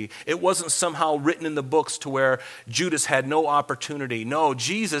opportunity. It wasn't somehow written in the books to where Judas had no opportunity. No,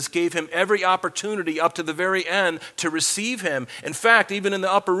 Jesus gave him every opportunity up to the very end to receive him. In fact, even in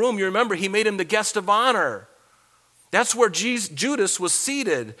the upper room, you remember, he made him the guest of honor. That's where Judas was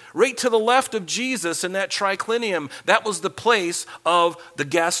seated, right to the left of Jesus in that triclinium. That was the place of the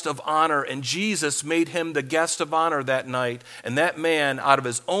guest of honor, and Jesus made him the guest of honor that night. And that man, out of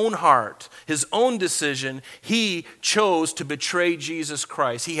his own heart, his own decision, he chose to betray Jesus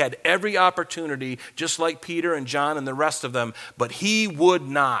Christ. He had every opportunity, just like Peter and John and the rest of them, but he would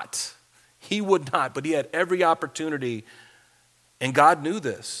not. He would not, but he had every opportunity, and God knew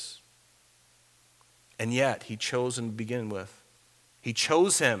this. And yet, he chose him to begin with. He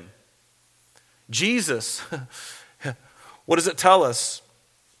chose him. Jesus, what does it tell us?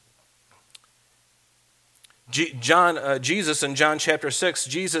 Jesus in John chapter 6,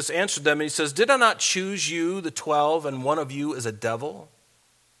 Jesus answered them and he says, "Did I not choose you, the 12, and one of you is a devil?"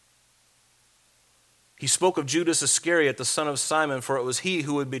 He spoke of Judas Iscariot, the son of Simon, for it was he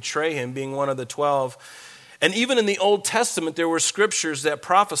who would betray him, being one of the 12. And even in the Old Testament, there were scriptures that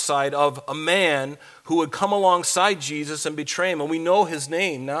prophesied of a man who would come alongside Jesus and betray him. And we know his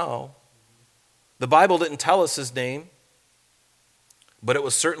name now. The Bible didn't tell us his name, but it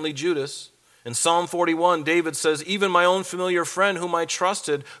was certainly Judas. In Psalm 41, David says, "Even my own familiar friend whom I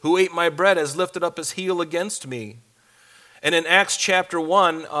trusted, who ate my bread, has lifted up his heel against me." And in Acts chapter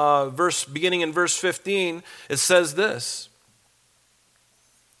 1, beginning in verse 15, it says this.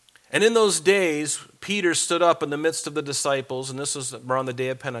 "And in those days, Peter stood up in the midst of the disciples," and this was around the day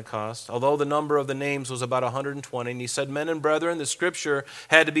of Pentecost, "although the number of the names was about 120, and he said, 'Men and brethren, the scripture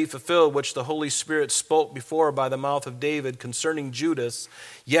had to be fulfilled, which the Holy Spirit spoke before by the mouth of David concerning Judas.'"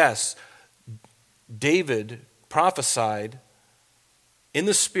 Yes, David prophesied, in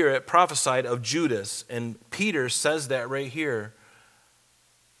the Spirit, prophesied of Judas, and Peter says that right here.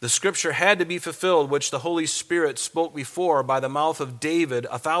 The scripture had to be fulfilled, which the Holy Spirit spoke before by the mouth of David,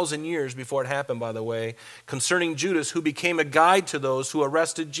 1,000 years before it happened, by the way, concerning Judas, who became a guide to those who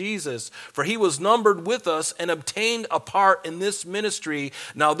arrested Jesus. For he was numbered with us and obtained a part in this ministry.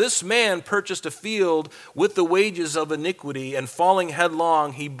 Now this man purchased a field with the wages of iniquity, and falling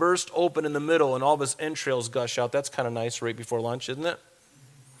headlong, he burst open in the middle, and all of his entrails gush out. That's kind of nice right before lunch, isn't it?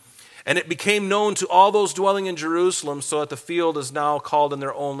 "And it became known to all those dwelling in Jerusalem, so that the field is now called in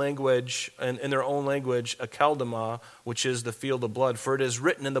their own language, Akeldama, which is the field of blood. For it is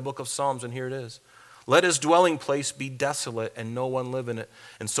written in the book of Psalms," and here it is, "Let his dwelling place be desolate, and no one live in it."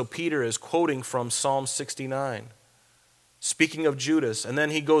 And so Peter is quoting from Psalm 69, speaking of Judas. And then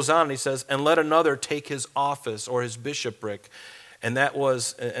he goes on and he says, "And let another take his office," or his bishopric. And that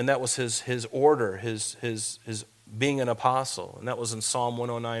was his order, his being an apostle. And that was in Psalm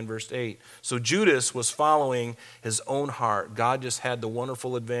 109, verse 8. So Judas was following his own heart. God just had the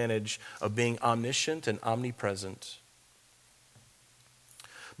wonderful advantage of being omniscient and omnipresent.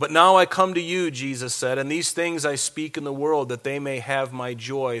 But now I come to you, Jesus said, and these things I speak in the world, that they may have my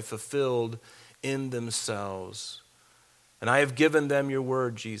joy fulfilled in themselves. And I have given them your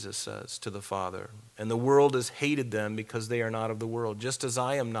word, Jesus says to the Father. And the world has hated them because they are not of the world, just as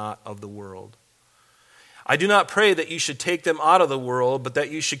I am not of the world. I do not pray that you should take them out of the world, but that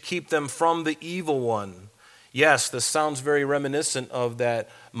you should keep them from the evil one. Yes, this sounds very reminiscent of that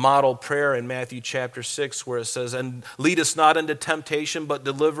model prayer in Matthew chapter 6 where it says, and lead us not into temptation, but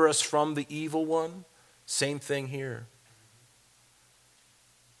deliver us from the evil one. Same thing here.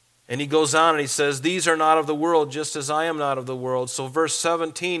 And he goes on and he says, these are not of the world, just as I am not of the world. So verse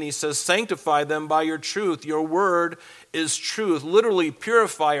 17, he says, sanctify them by your truth. Your word is truth. Literally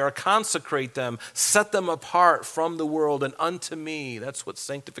purify or consecrate them. Set them apart from the world and unto me. That's what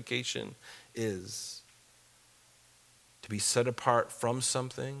sanctification is. To be set apart from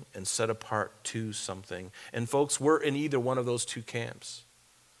something and set apart to something. And folks, we're in either one of those two camps.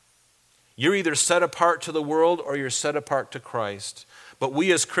 You're either set apart to the world or you're set apart to Christ. But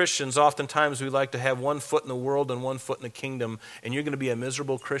we as Christians, oftentimes we like to have one foot in the world and one foot in the kingdom, and you're going to be a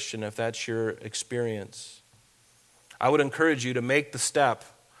miserable Christian if that's your experience. I would encourage you to make the step,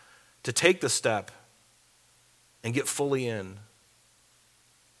 to take the step, and get fully in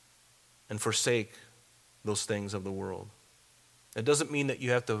and forsake those things of the world. It doesn't mean that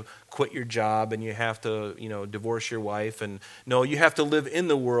you have to quit your job and you have to, divorce your wife. And no, you have to live in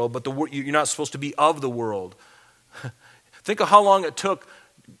the world, but you're not supposed to be of the world. Think of how long it took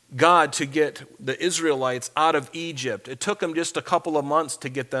God to get the Israelites out of Egypt. It took them just a couple of months to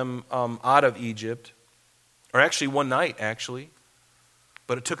get them out of Egypt. Or actually one night, actually.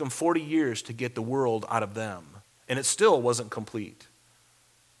 But it took them 40 years to get the world out of them. And it still wasn't complete.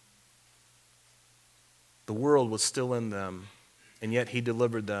 The world was still in them, and yet he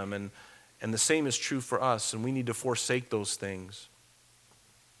delivered them. And the same is true for us, and we need to forsake those things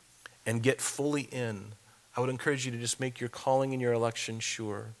and get fully in. I would encourage you to just make your calling and your election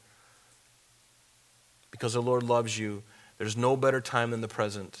sure. Because the Lord loves you. There's no better time than the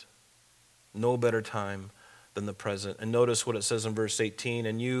present. No better time than the present. And notice what it says in verse 18,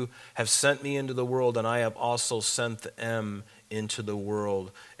 and you have sent me into the world, and I have also sent them into the world.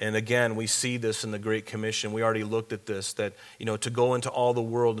 And again, we see this in the Great Commission. We already looked at this, that, to go into all the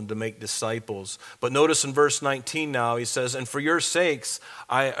world and to make disciples. But notice in verse 19 now, he says, and for their sakes,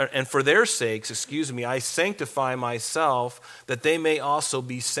 I sanctify myself, that they may also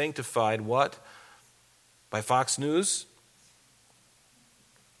be sanctified. What? By Fox News?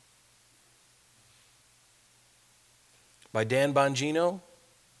 By Dan Bongino?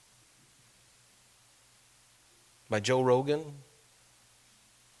 By Joe Rogan?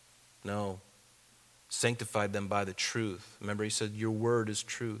 No. Sanctified them by the truth. Remember, he said, your word is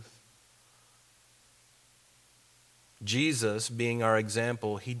truth. Jesus, being our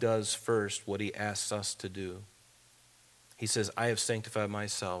example, he does first what he asks us to do. He says, I have sanctified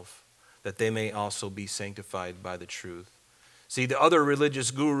myself, that they may also be sanctified by the truth. See, the other religious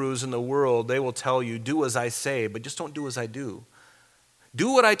gurus in the world, they will tell you, do as I say, but just don't do as I do.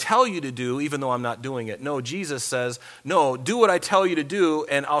 Do what I tell you to do, even though I'm not doing it. No, Jesus says, no, do what I tell you to do,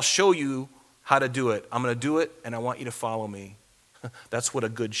 and I'll show you how to do it. I'm going to do it, and I want you to follow me. That's what a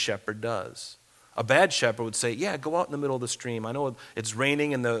good shepherd does. A bad shepherd would say, yeah, go out in the middle of the stream. I know it's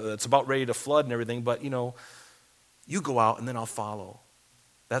raining and it's about ready to flood and everything, but, you go out and then I'll follow.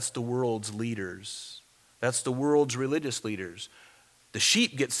 That's the world's leaders. That's the world's religious leaders. The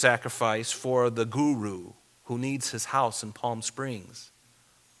sheep get sacrificed for the guru who needs his house in Palm Springs.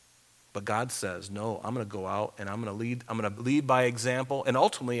 But God says, no, I'm going to go out and I'm going to lead by example, and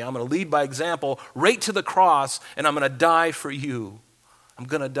ultimately I'm going to lead by example right to the cross, and I'm going to die for you. I'm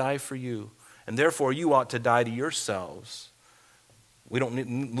going to die for you. And therefore you ought to die to yourselves. We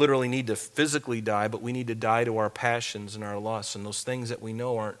don't literally need to physically die, but we need to die to our passions and our lusts and those things that we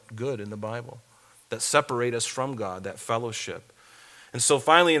know aren't good in the Bible, that separate us from God, that fellowship. And so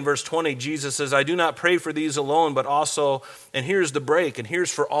finally in verse 20, Jesus says, I do not pray for these alone, but also, and here's the break, and here's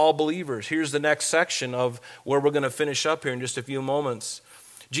for all believers. Here's the next section of where we're going to finish up here in just a few moments.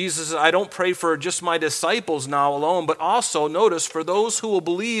 Jesus says, I don't pray for just my disciples now alone, but also, notice, for those who will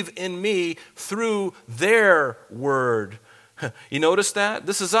believe in me through their word. You notice that?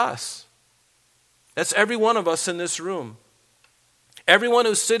 This is us. That's every one of us in this room. Everyone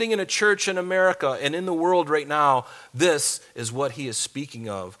who's sitting in a church in America and in the world right now, this is what he is speaking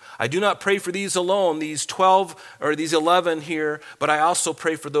of. I do not pray for these alone, these 12 or these 11 here, but I also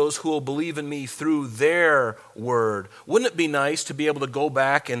pray for those who will believe in me through their word. Wouldn't it be nice to be able to go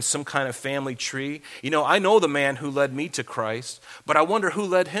back in some kind of family tree? I know the man who led me to Christ, but I wonder who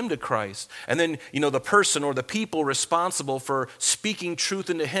led him to Christ. And then, the person or the people responsible for speaking truth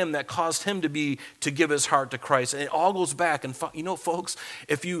into him that caused him to give his heart to Christ. And it all goes back. And folks,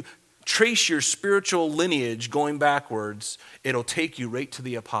 if you trace your spiritual lineage going backwards, it'll take you right to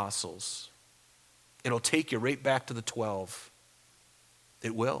the apostles. It'll take you right back to the 12.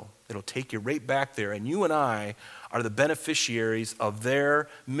 It will. It'll take you right back there. And you and I are the beneficiaries of their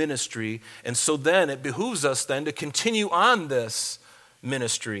ministry. And so then it behooves us then to continue on this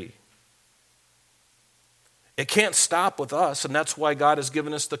ministry. It can't stop with us, and that's why God has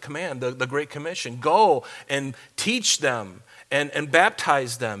given us the command, the Great Commission. Go and teach them and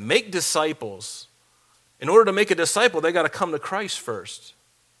baptize them. Make disciples. In order to make a disciple, they got to come to Christ first.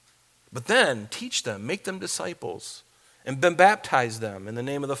 But then teach them, make them disciples, and then baptize them in the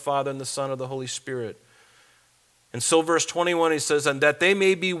name of the Father and the Son and the Holy Spirit. And so verse 21, he says, and that they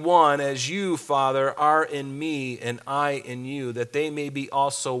may be one as you, Father, are in me and I in you, that they may be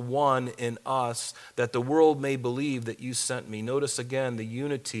also one in us, that the world may believe that you sent me. Notice again the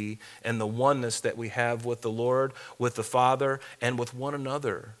unity and the oneness that we have with the Lord, with the Father, and with one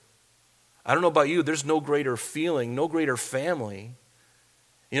another. I don't know about you, there's no greater feeling, no greater family.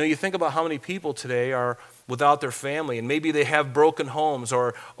 You think about how many people today are without their family, and maybe they have broken homes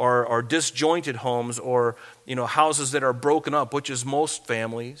or disjointed homes or houses that are broken up, which is most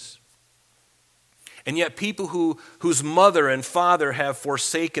families. And yet people whose mother and father have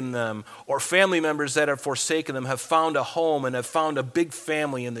forsaken them, or family members that have forsaken them, have found a home and have found a big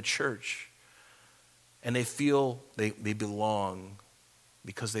family in the church. And they feel they belong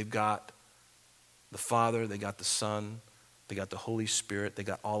because they've got the Father, they got the Son, they got the Holy Spirit, they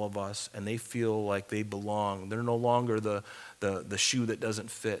got all of us, and they feel like they belong. They're no longer the shoe that doesn't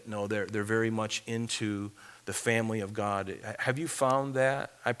fit. No, they're very much into the family of God. Have you found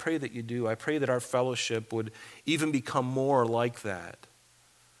that? I pray that you do. I pray that our fellowship would even become more like that.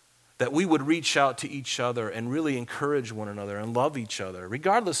 That we would reach out to each other and really encourage one another and love each other,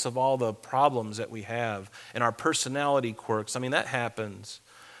 regardless of all the problems that we have and our personality quirks. That happens.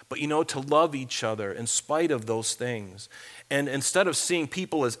 But to love each other in spite of those things. And instead of seeing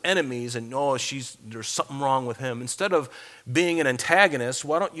people as enemies and, there's something wrong with him, instead of being an antagonist,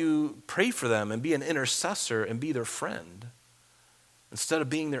 why don't you pray for them and be an intercessor and be their friend instead of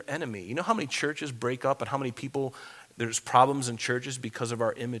being their enemy? You know how many churches break up and how many people, there's problems in churches because of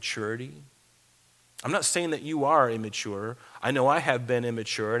our immaturity? I'm not saying that you are immature. I know I have been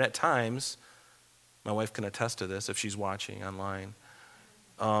immature, and at times, my wife can attest to this if she's watching online.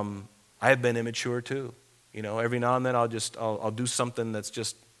 I have been immature too. Every now and then I'll do something that's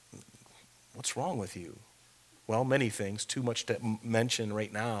just, what's wrong with you? Well, many things, too much to mention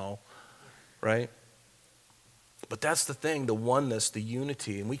right now, right? But that's the thing, the oneness, the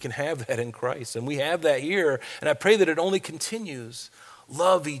unity, and we can have that in Christ, and we have that here, and I pray that it only continues.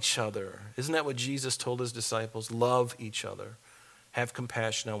 Love each other. Isn't that what Jesus told his disciples? Love each other. Have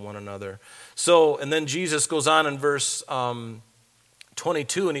compassion on one another. So, and then Jesus goes on in verse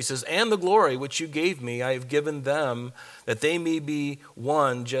 22, and he says, and the glory which you gave me, I have given them, that they may be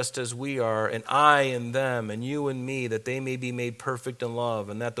one just as we are, and I in them, and you in me, that they may be made perfect in love,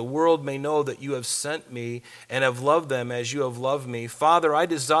 and that the world may know that you have sent me and have loved them as you have loved me. Father, I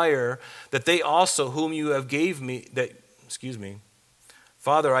desire that they also whom you have gave me,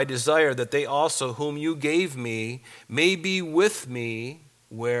 Father, I desire that they also whom you gave me may be with me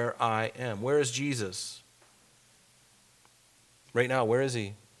where I am. Where is Jesus? Right now, where is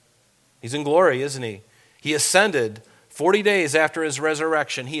he? He's in glory, isn't he? He ascended 40 days after his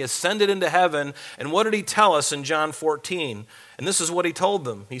resurrection. He ascended into heaven. And what did he tell us in John 14? And this is what he told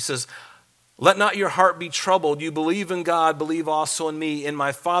them. He says, let not your heart be troubled. You believe in God, believe also in me. In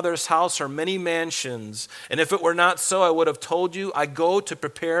my Father's house are many mansions. And if it were not so, I would have told you, I go to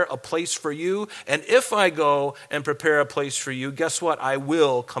prepare a place for you. And if I go and prepare a place for you, guess what? I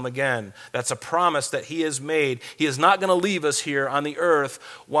will come again. That's a promise that he has made. He is not going to leave us here on the earth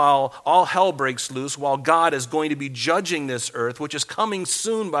while all hell breaks loose, while God is going to be judging this earth, which is coming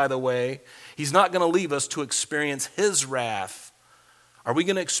soon, by the way. He's not going to leave us to experience his wrath. Are we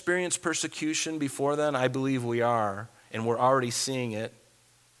going to experience persecution before then? I believe we are, and we're already seeing it.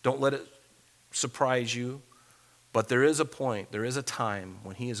 Don't let it surprise you. But there is a point, there is a time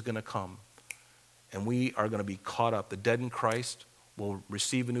when he is going to come, and we are going to be caught up. The dead in Christ will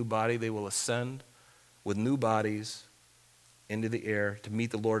receive a new body. They will ascend with new bodies into the air to meet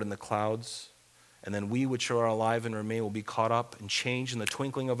the Lord in the clouds. And then we which are alive and remain will be caught up and changed in the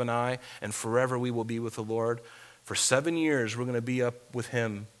twinkling of an eye, and forever we will be with the Lord. For 7 years we're going to be up with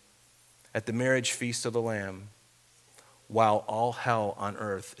him at the marriage feast of the Lamb while all hell on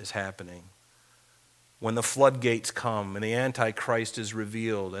earth is happening. When the floodgates come and the Antichrist is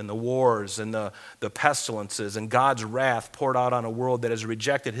revealed and the wars and the pestilences and God's wrath poured out on a world that has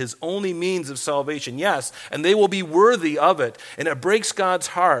rejected his only means of salvation. Yes, and they will be worthy of it. And it breaks God's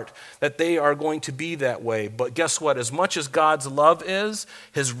heart that they are going to be that way. But guess what? As much as God's love is,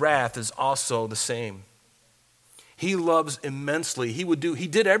 his wrath is also the same. He loves immensely. He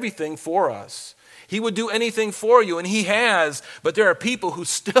did everything for us. He would do anything for you, and he has, but there are people who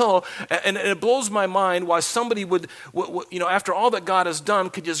still, and it blows my mind why somebody would, after all that God has done,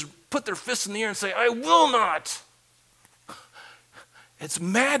 could just put their fists in the air and say, I will not. It's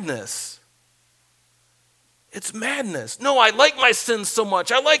madness. It's madness. No, I like my sins so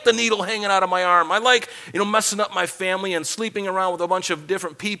much. I like the needle hanging out of my arm. I like, messing up my family and sleeping around with a bunch of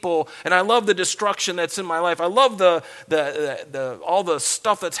different people. And I love the destruction that's in my life. I love the all the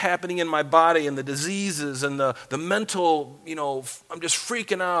stuff that's happening in my body and the diseases and the mental, I'm just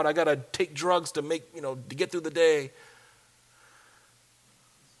freaking out. I got to take drugs to to get through the day.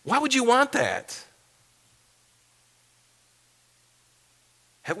 Why would you want that?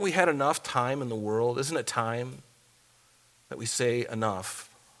 Haven't we had enough time in the world? Isn't it time that we say enough?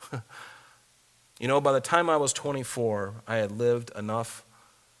 By the time I was 24, I had lived enough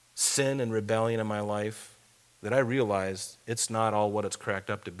sin and rebellion in my life that I realized it's not all what it's cracked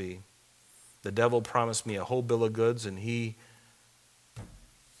up to be. The devil promised me a whole bill of goods, and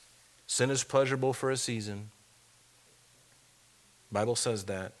sin is pleasurable for a season. The Bible says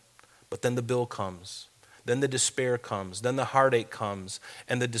that. But then the bill comes. Then the despair comes, then the heartache comes,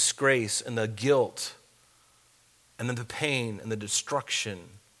 and the disgrace and the guilt, and then the pain and the destruction.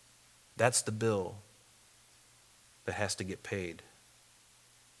 That's the bill that has to get paid.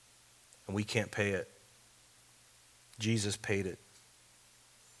 And we can't pay it. Jesus paid it.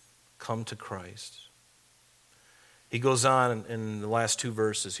 Come to Christ. He goes on in the last 2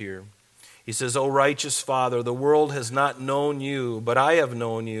 verses here. He says, O righteous Father, the world has not known you, but I have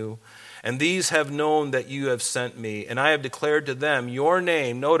known you. And these have known that you have sent me, and I have declared to them your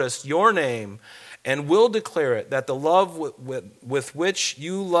name, notice, your name, and will declare it, that the love with which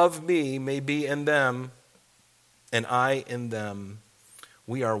you love me may be in them, and I in them.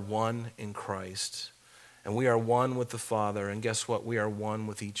 We are one in Christ, and we are one with the Father, and guess what? We are one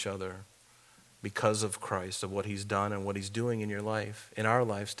with each other because of Christ, of what he's done and what he's doing in your life, in our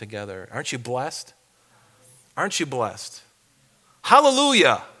lives together. Aren't you blessed? Aren't you blessed?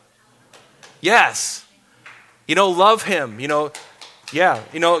 Hallelujah! Yes. Love him.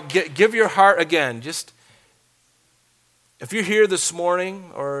 Give your heart again. Just, if you're here this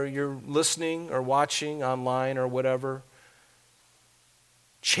morning or you're listening or watching online or whatever,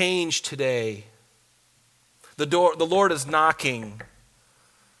 change today. The Lord is knocking.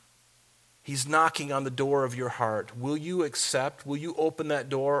 He's knocking on the door of your heart. Will you accept? Will you open that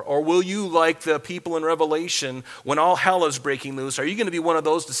door? Or will you, like the people in Revelation, when all hell is breaking loose, are you going to be one of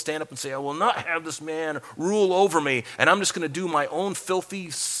those to stand up and say, I will not have this man rule over me, and I'm just going to do my own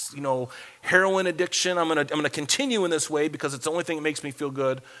filthy, heroin addiction. I'm going to continue in this way because it's the only thing that makes me feel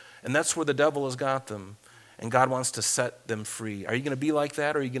good. And that's where the devil has got them. And God wants to set them free. Are you going to be like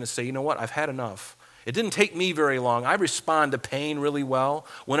that? Or are you going to say, you know what, I've had enough. It didn't take me very long. I respond to pain really well.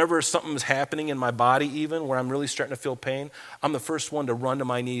 Whenever something's happening in my body even, where I'm really starting to feel pain, I'm the first one to run to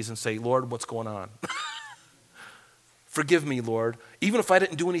my knees and say, Lord, what's going on? Forgive me, Lord. Even if I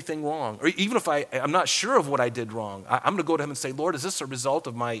didn't do anything wrong, or even if I'm not sure of what I did wrong, I'm going to go to him and say, Lord, is this a result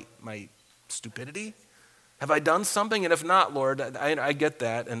of my stupidity? Have I done something? And if not, Lord, I get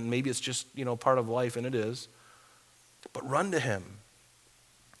that, and maybe it's just, part of life, and it is. But run to him.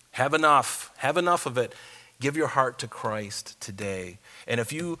 Have enough of it. Give your heart to Christ today. And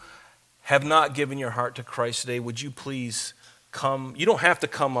if you have not given your heart to Christ today, would you please come? You don't have to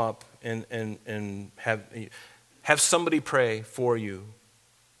come up and have somebody pray for you.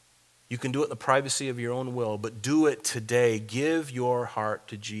 You can do it in the privacy of your own will, but do it today. Give your heart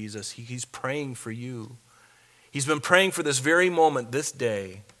to Jesus. He's praying for you. He's been praying for this very moment, this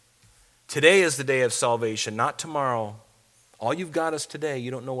day. Today is the day of salvation, not tomorrow. All you've got is today.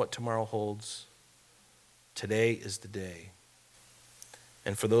 You don't know what tomorrow holds. Today is the day.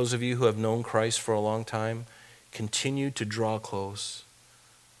 And for those of you who have known Christ for a long time, continue to draw close.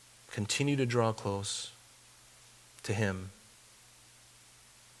 Continue to draw close to him.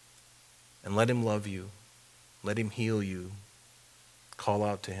 And let him love you. Let him heal you. Call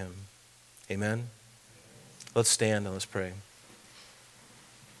out to him. Amen? Let's stand and let's pray.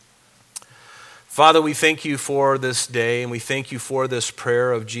 Father, we thank you for this day, and we thank you for this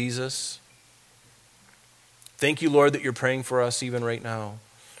prayer of Jesus. Thank you, Lord, that you're praying for us even right now.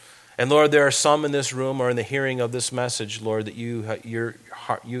 And Lord, there are some in this room or in the hearing of this message, Lord, that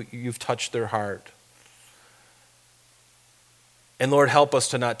you've touched their heart. And Lord, help us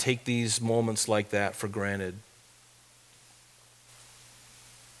to not take these moments like that for granted.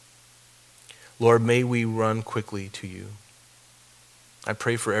 Lord, may we run quickly to you. I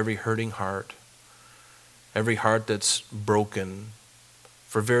pray for every hurting heart, every heart that's broken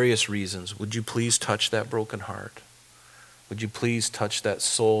for various reasons. Would you please touch that broken heart? Would you please touch that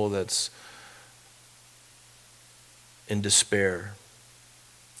soul that's in despair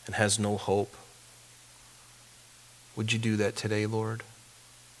and has no hope? Would you do that today, Lord?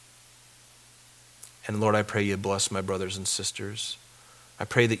 And Lord, I pray you'd bless my brothers and sisters. I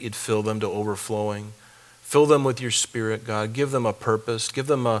pray that you'd fill them to overflowing. Fill them with your Spirit, God. Give them a purpose. Give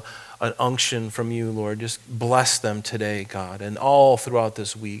them an unction from you, Lord. Just bless them today, God, and all throughout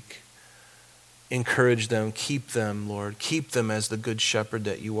this week. Encourage them. Keep them, Lord. Keep them as the good shepherd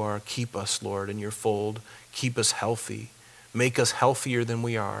that you are. Keep us, Lord, in your fold. Keep us healthy. Make us healthier than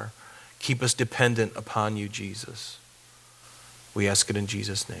we are. Keep us dependent upon you, Jesus. We ask it in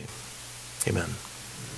Jesus' name. Amen.